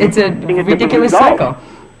a ridiculous cycle.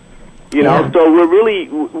 You know, yeah. So we're really.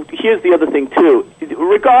 Here's the other thing too.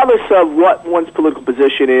 Regardless of what one's political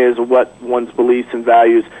position is or what one's beliefs and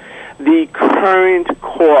values, the current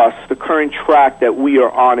course, the current track that we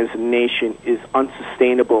are on as a nation is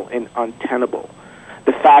unsustainable and untenable.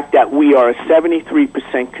 The fact that we are a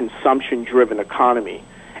 73% consumption-driven economy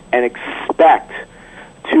and expect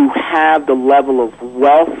to have the level of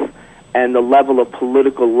wealth and the level of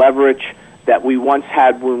political leverage that we once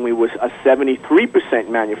had when we was a 73%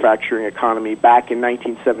 manufacturing economy back in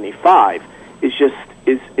 1975 is just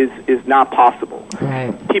is not possible.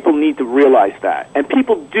 Right. People need to realize that. And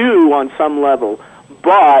people do on some level,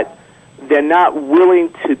 but they're not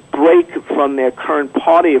willing to break from their current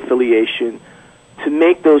party affiliation to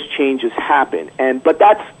make those changes happen. But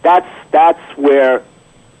that's where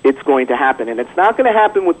it's going to happen. And it's not going to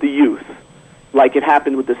happen with the youth like it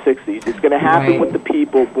happened with the 60s. It's going to happen with the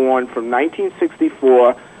people born from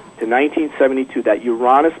 1964 to 1972, that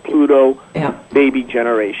Uranus-Pluto baby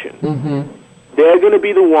generation. Mm-hmm. They're going to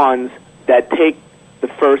be the ones that take the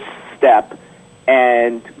first step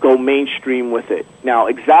and go mainstream with it. Now,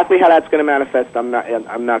 exactly how that's going to manifest, I'm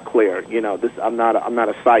not clear. You know, I'm not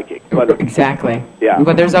a psychic. But exactly. Yeah.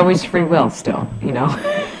 But there's always free will still. You know.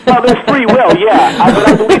 Well, there's free will, yeah. But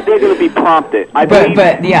I believe they're going to be prompted.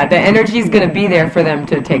 But yeah, the energy is going to be there for them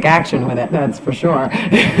to take action with it. That's for sure.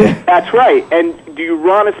 That's right. And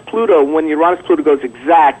Uranus-Pluto, when Uranus-Pluto goes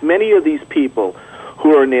exact, many of these people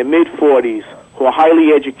who are in their mid-40s, who are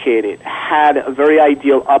highly educated, had a very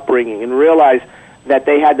ideal upbringing, and realized that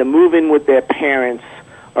they had to move in with their parents,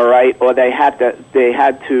 all right, or they had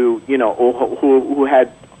to, you know, or who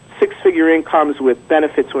had six-figure incomes with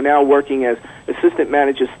benefits, who are now working as assistant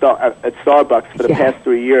managers at Starbucks for the past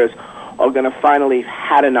 3 years, are going to finally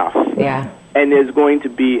had enough. Yeah. And there's going to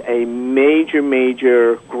be a major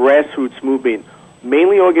grassroots movement,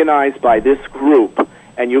 mainly organized by this group,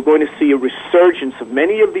 and you're going to see a resurgence of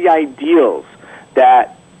many of the ideals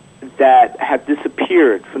that have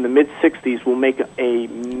disappeared from the mid-'60s will make a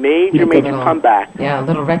major comeback. Yeah, a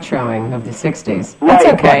little retroing of the 60s. Right, That's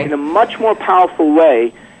okay. But in a much more powerful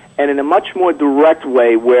way and in a much more direct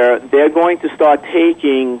way, where they're going to start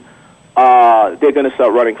taking, they're going to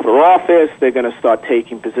start running for office, they're going to start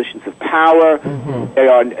taking positions of power,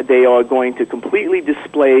 they are going to completely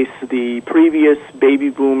displace the previous baby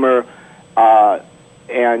boomer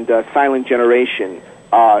and silent generation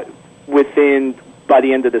by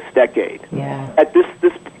the end of this decade. Yeah.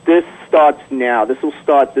 This starts now. This will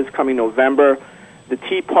start this coming November. The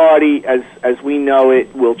Tea Party, as we know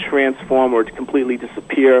it, will transform or completely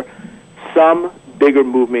disappear. Some bigger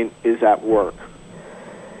movement is at work.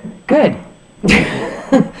 Good.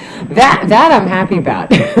 that I'm happy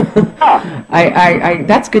about. I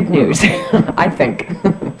that's good news. I think.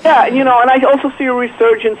 Yeah, you know, and I also see a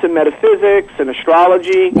resurgence in metaphysics and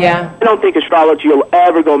astrology. Yeah. I don't think astrology will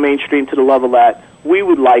ever go mainstream to the level that we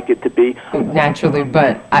would like it to be. Naturally,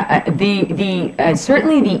 but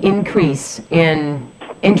certainly the increase in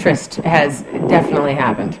interest has definitely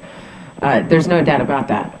happened. There's no doubt about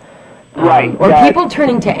that. Right. Or people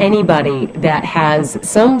turning to anybody that has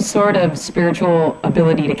some sort of spiritual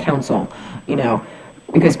ability to counsel, you know,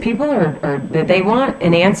 because people they want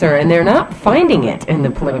an answer, and they're not finding it in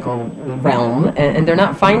the political realm, and they're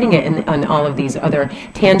not finding it in all of these other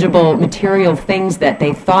tangible material things that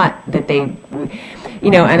they thought that they,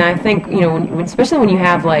 you know. And I think, you know, especially when you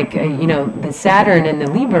have like, you know, the Saturn and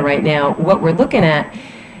the Libra right now, what we're looking at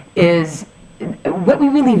is what we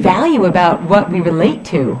really value about what we relate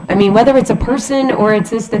to. I mean, whether it's a person or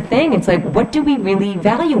it's just a thing, it's like, what do we really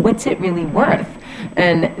value? What's it really worth?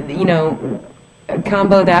 And, you know,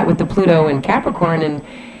 combo that with the Pluto and Capricorn, and,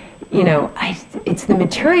 you know, it's the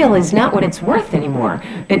material is not what it's worth anymore.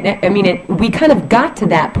 We kind of got to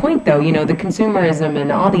that point, though, you know, the consumerism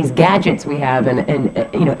and all these gadgets we have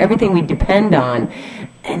and you know, everything we depend on.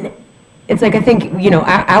 And it's like, I think, you know,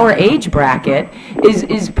 our age bracket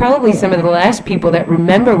is probably some of the last people that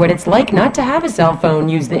remember what it's like not to have a cell phone,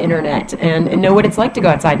 use the internet, and know what it's like to go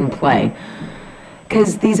outside and play.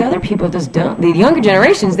 Because these other people just don't, the younger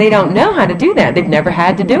generations, they don't know how to do that. They've never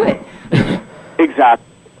had to do it.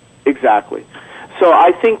 Exactly. So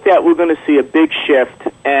I think that we're going to see a big shift,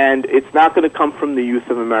 and it's not going to come from the youth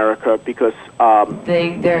of America because I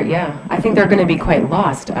think they're going to be quite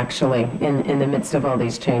lost, actually, in the midst of all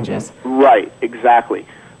these changes. Right, exactly.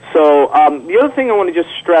 So the other thing I want to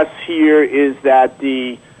just stress here is that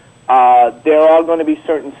there are going to be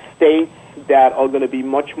certain states that are going to be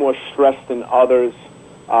much more stressed than others,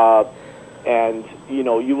 and you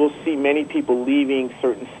know, you will see many people leaving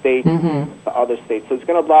certain states to other states. So it's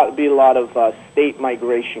going to be a lot of state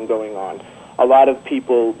migration going on. A lot of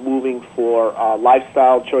people moving for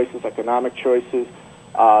lifestyle choices, economic choices.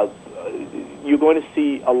 You're going to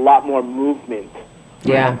see a lot more movement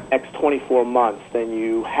in the next 24 months than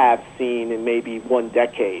you have seen in maybe one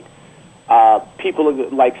decade. People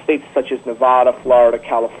like states such as Nevada, Florida,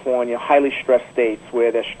 California, highly stressed states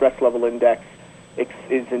where their stress level index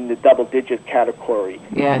is in the double-digit category.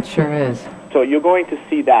 Yeah, it sure is. So you're going to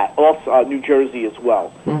see that. Also, New Jersey as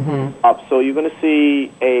well. So you're going to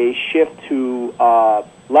see a shift to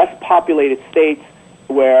less populated states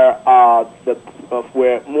where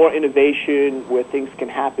where more innovation, where things can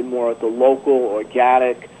happen more at the local,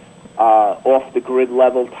 organic, off-the-grid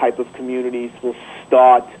level type of communities will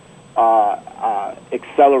start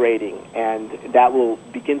accelerating, and that will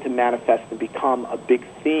begin to manifest and become a big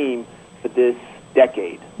theme for this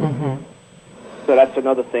decade. So that's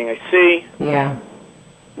another thing I see. Yeah.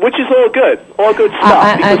 Which is all good stuff.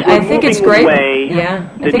 I think it's great.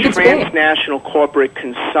 The transnational corporate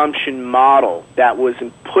consumption model that was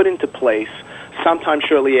put into place sometime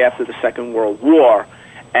shortly after the Second World War,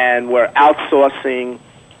 and we're outsourcing,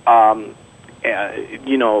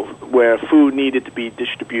 you know, where food needed to be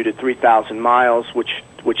distributed 3,000 miles,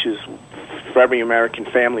 which is for every American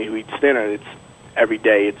family who eats dinner, it's every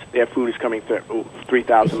day. Their food is coming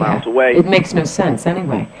 3,000 miles away. It makes no sense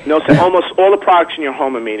anyway. No sense. Almost all the products in your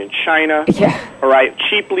home are made in China. All right,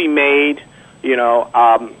 cheaply made. You know,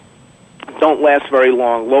 don't last very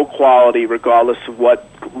long. Low quality, regardless of what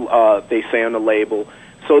they say on the label.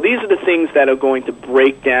 So these are the things that are going to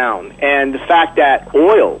break down, and the fact that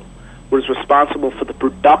oil was responsible for the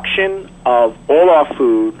production of all our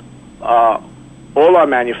food, all our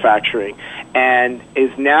manufacturing, and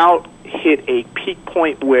is now hit a peak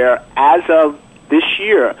point where, as of this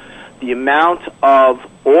year, the amount of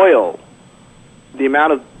oil, the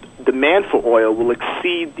amount of demand for oil will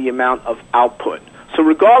exceed the amount of output. So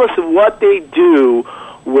regardless of what they do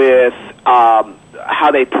with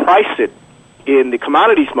how they price it in the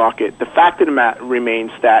commodities market, the fact of the matter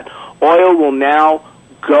remains that oil will now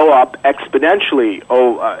go up exponentially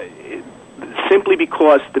simply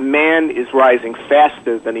because demand is rising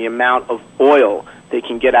faster than the amount of oil they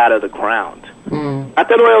can get out of the ground. Not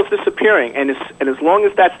that oil is disappearing, and as long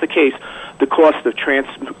as that's the case, the cost of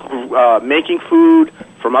making food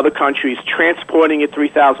from other countries, transporting it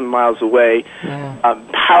 3,000 miles away,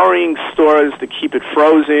 powering stores to keep it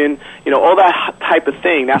frozen, you know, all that type of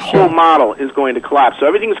thing, that whole model is going to collapse. So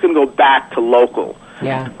everything's going to go back to local.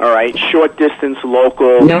 All right, short distance,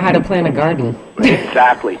 local. Know how to plant a garden.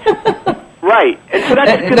 Exactly. Right, and so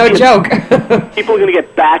that's no joke. People are going to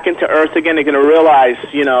get back into Earth again. They're going to realize,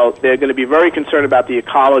 you know, they're going to be very concerned about the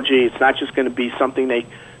ecology. It's not just going to be something they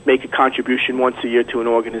make a contribution once a year to an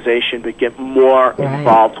organization, but get more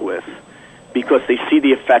involved with, because they see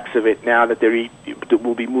the effects of it now that they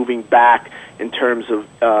will be moving back in terms of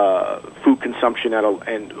food consumption at a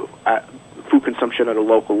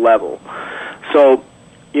local level. So,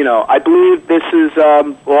 you know, I believe this is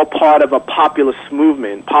all part of a populist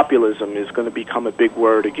movement. Populism is going to become a big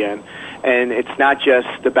word again. And it's not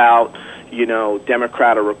just about, you know,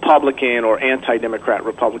 Democrat or Republican or anti-Democrat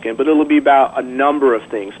Republican, but it'll be about a number of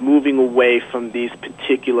things, moving away from these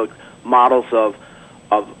particular models of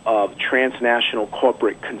transnational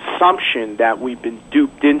corporate consumption that we've been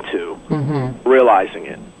duped into, realizing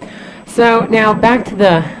it. So now back to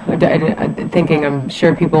the thinking, I'm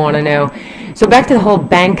sure people want to know. So back to the whole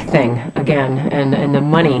bank thing again, and the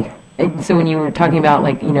money. So when you were talking about,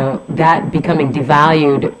 like, you know, that becoming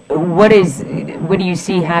devalued, what do you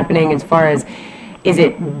see happening as far as, is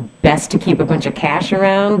it best to keep a bunch of cash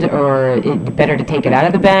around, or better to take it out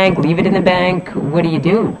of the bank, leave it in the bank? What do you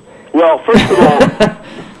do? Well, first of all,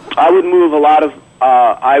 I would move a lot of,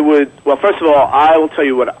 well, first of all, I will tell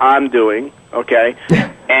you what I'm doing, okay?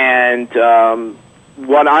 And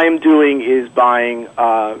what I am doing is buying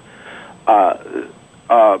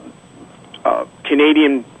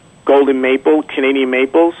Canadian Canadian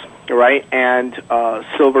maples, right, and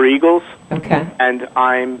Silver Eagles. Okay. And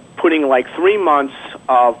I'm putting like 3 months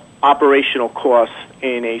of operational costs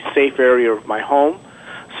in a safe area of my home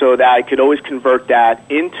so that I could always convert that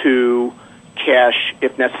into cash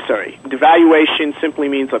if necessary. Devaluation simply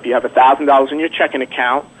means if you have $1,000 in your checking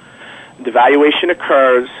account, devaluation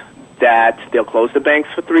occurs that they'll close the banks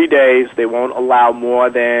for 3 days. They won't allow more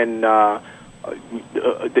than,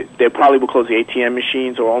 they probably will close the ATM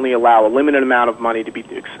machines or only allow a limited amount of money to be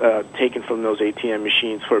taken from those ATM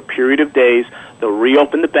machines for a period of days. They'll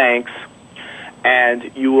reopen the banks,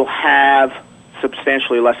 and you will have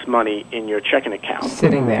substantially less money in your checking account.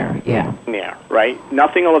 Sitting there, yeah. Yeah, right?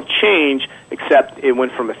 Nothing will have changed except it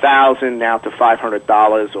went from $1,000 now to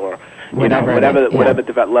 $500 or whatever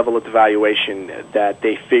level of devaluation that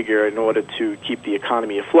they figure in order to keep the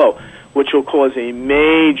economy afloat, which will cause a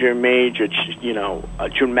major, a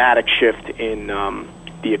dramatic shift in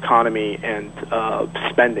the economy and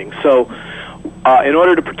spending. So in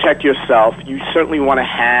order to protect yourself, you certainly want to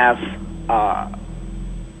have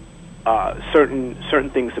certain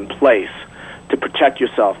things in place to protect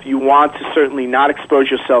yourself. You want to certainly not expose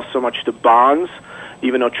yourself so much to bonds,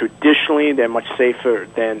 even though traditionally they're much safer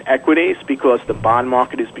than equities because the bond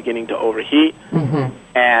market is beginning to overheat. Mm-hmm.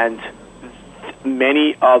 And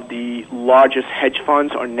many of the largest hedge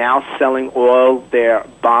funds are now selling all their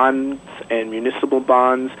bonds and municipal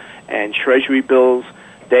bonds and treasury bills.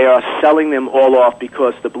 They are selling them all off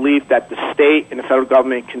because the belief that the state and the federal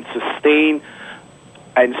government can sustain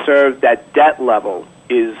and serve that debt level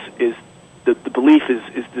is the belief is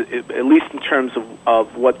at least in terms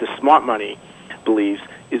of what the smart money believes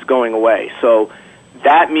is going away. So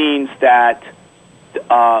that means that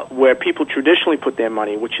where people traditionally put their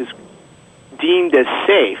money, which is deemed as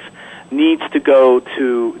safe,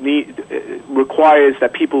 requires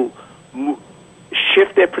that people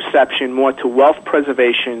shift their perception more to wealth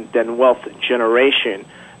preservation than wealth generation,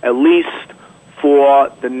 at least for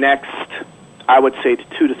the next, I would say,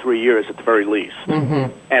 2 to 3 years at the very least.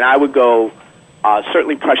 Mm-hmm. And I would go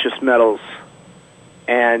certainly precious metals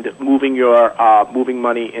and moving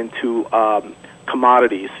money into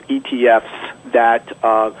commodities, ETFs that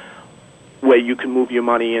where you can move your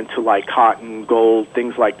money into like cotton, gold,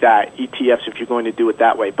 things like that. ETFs if you're going to do it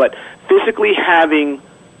that way. But physically having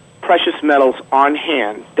precious metals on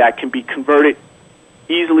hand that can be converted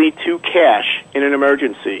easily to cash in an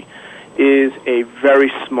emergency is a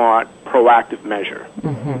very smart, proactive measure.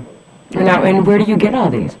 Mm-hmm. Now, and where do you get all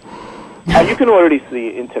these? You can order these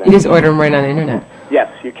through the internet. You just order them right on the internet?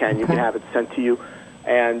 Yes, you can. Okay. You can have it sent to you.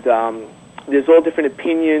 And there's all different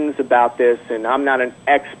opinions about this, and I'm not an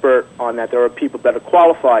expert on that. There are people that are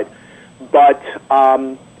qualified. But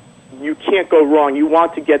you can't go wrong. You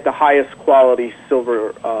want to get the highest quality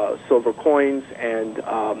silver coins and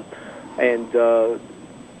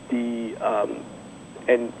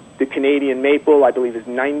the Canadian maple, I believe, is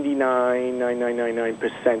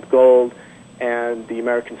 99.9999% gold, and the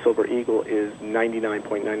American Silver Eagle is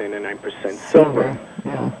 99.999% silver.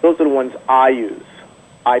 Yeah. Those are the ones I use,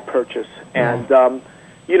 I purchase. And, I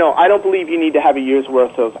don't believe you need to have a year's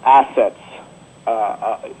worth of assets,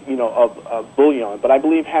 of bullion, but I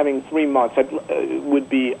believe having 3 months would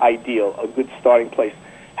be ideal, a good starting place.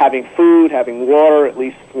 Having food, having water, at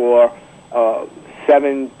least for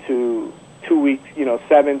 7 to 3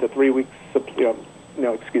 weeks,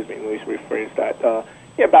 excuse me, let me rephrase that.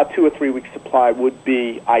 About 2 or 3 weeks supply would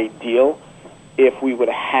be ideal. If we would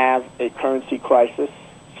have a currency crisis,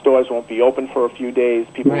 stores won't be open for a few days.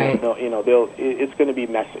 People, it's going to be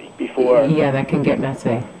messy before. Yeah, that can get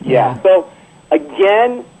messy. Yeah. So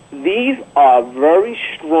again, these are very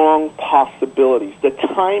strong possibilities. The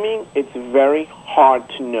timing, it's very hard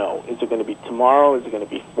to know. Is it going to be tomorrow? Is it going to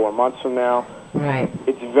be 4 months from now? Right.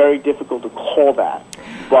 It's very difficult to call that.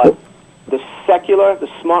 But the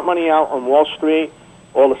smart money out on Wall Street,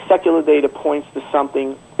 all the secular data points to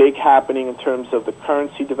something big happening in terms of the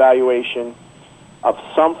currency devaluation of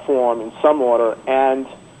some form, in some order, and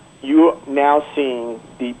you're now seeing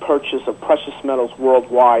the purchase of precious metals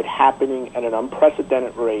worldwide happening at an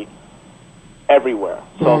unprecedented rate everywhere.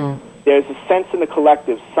 So there's a sense in the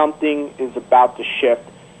collective something is about to shift.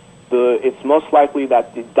 It's most likely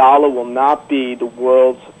that the dollar will not be the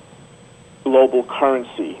world's global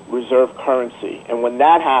currency, reserve currency. And when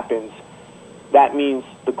that happens, that means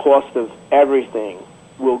the cost of everything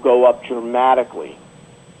will go up dramatically.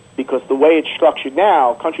 Because the way it's structured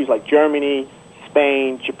now, countries like Germany,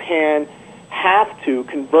 Spain, Japan have to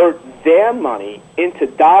convert their money into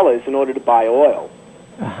dollars in order to buy oil.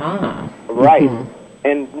 Uh-huh. Right. Mm-hmm.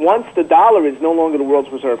 And once the dollar is no longer the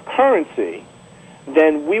world's reserve currency,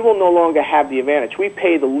 then we will no longer have the advantage. We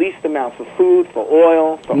pay the least amount for food, for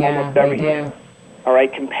oil, for almost everything. Do. All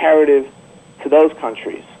right, comparative to those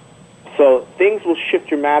countries. So things will shift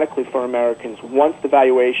dramatically for Americans once the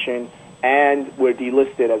valuation and we're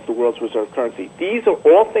delisted as the world's reserve currency. These are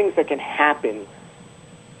all things that can happen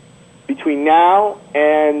between now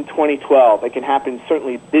and 2012. It can happen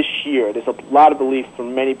certainly this year. There's a lot of belief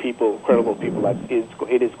from many people, credible people, that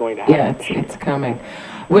it is going to happen. Yeah, it's coming.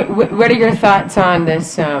 What are your thoughts on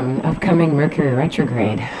this upcoming Mercury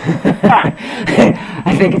retrograde?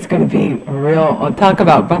 I think it's going to be real. I'll talk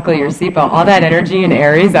about buckle your seatbelt. All that energy in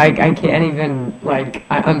Aries, I can't even,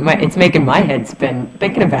 it's making my head spin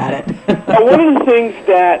thinking about it. One of the things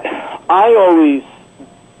that I always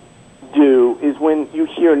do is when you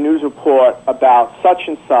hear a news report about such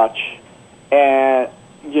and such, and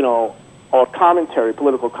or commentary,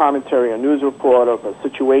 political commentary, a news report of a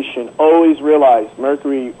situation, always realize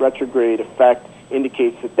Mercury retrograde effect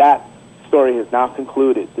indicates that story has now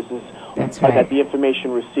concluded. This is that the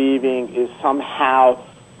information receiving is somehow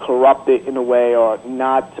corrupted in a way, or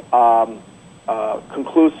not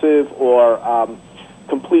conclusive, or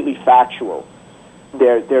completely factual.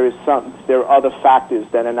 There are other factors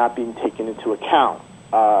that are not being taken into account.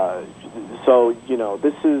 So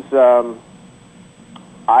this is.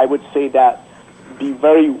 I would say that be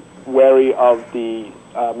very wary of the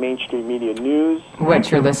mainstream media news.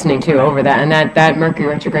 What you're listening to over that. And that Mercury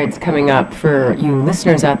retrograde's coming up for you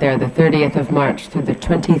listeners out there the 30th of March through the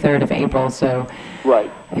 23rd of April. So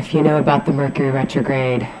right. If you know about the Mercury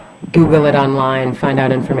retrograde, Google it online, find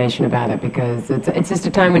out information about it, because it's just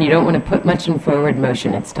a time when you don't want to put much in forward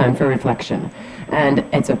motion. It's time for reflection. And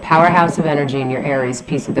it's a powerhouse of energy in your Aries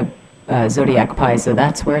piece of the zodiac pie, so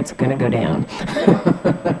that's where it's going to go down.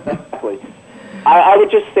 Exactly. I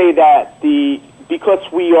would just say that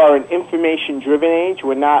because we are an information-driven age,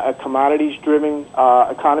 we're not a commodities-driven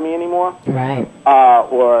economy anymore. Right.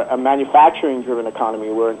 Or a manufacturing-driven economy.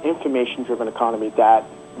 We're an information-driven economy. That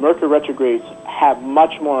Mercury retrogrades have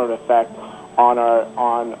much more of an effect on our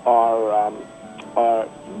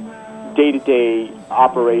day-to-day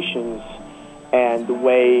operations, and the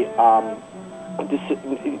way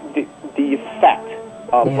the effect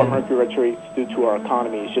of what Mercury retrogrades do to our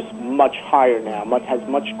economy is just much higher now, has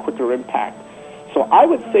much quicker impact. So I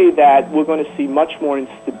would say that we're going to see much more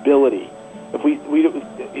instability.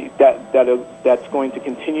 If that's going to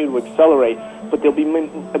continue to accelerate, but there'll be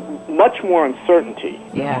much more uncertainty.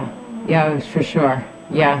 Yeah, for sure.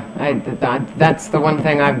 Yeah, that's the one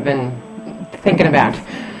thing I've been thinking about,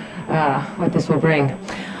 what this will bring.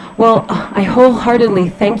 Well, I wholeheartedly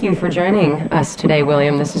thank you for joining us today,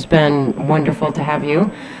 William. This has been wonderful to have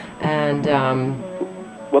you, and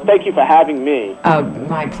well, thank you for having me.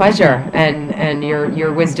 My pleasure, and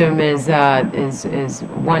your wisdom is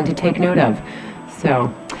one to take note of.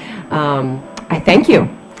 So, I thank you,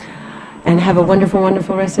 and have a wonderful,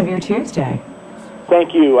 wonderful rest of your Tuesday.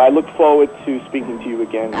 Thank you. I look forward to speaking to you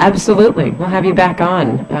again. Absolutely. We'll have you back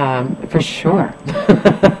on, for sure.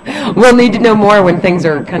 We'll need to know more when things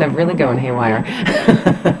are kind of really going haywire.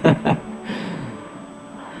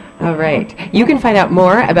 All right. You can find out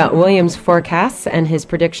more about William's forecasts and his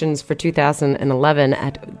predictions for 2011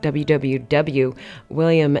 at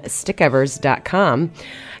www.williamstickevers.com.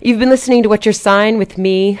 You've been listening to What's Your Sign with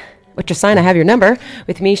me. What's Your Sign? I have your number.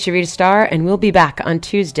 With me, Sharita Starr, and we'll be back on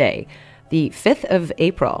Tuesday, the 5th of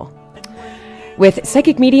April, with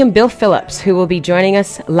psychic medium Bill Phillips, who will be joining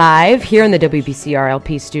us live here in the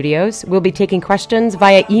WBCR-LP studios. We'll be taking questions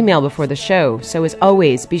via email before the show, so as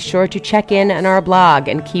always, be sure to check in on our blog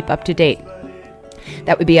and keep up to date.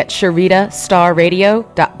 That would be at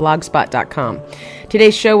sharitastarradio.blogspot.com.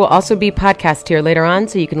 Today's show will also be podcast here later on,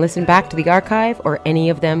 so you can listen back to the archive or any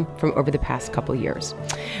of them from over the past couple years.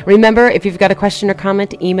 Remember, if you've got a question or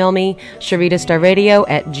comment, email me,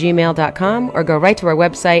 sharitastarradio@gmail.com, or go right to our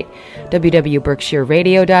website,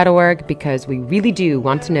 www.berkshireradio.org, because we really do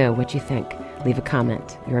want to know what you think. Leave a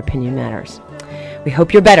comment. Your opinion matters. We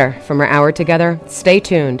hope you're better from our hour together. Stay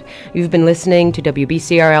tuned. You've been listening to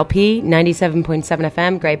WBCR-LP 97.7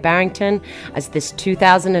 FM, Great Barrington. As this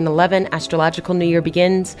 2011 astrological new year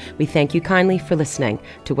begins, we thank you kindly for listening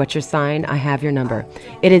to What's Your Sign? I Have Your Number.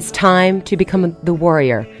 It is time to become the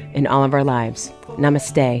warrior in all of our lives.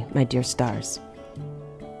 Namaste, my dear stars.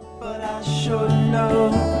 But I sure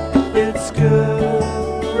know it's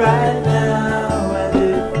good right now.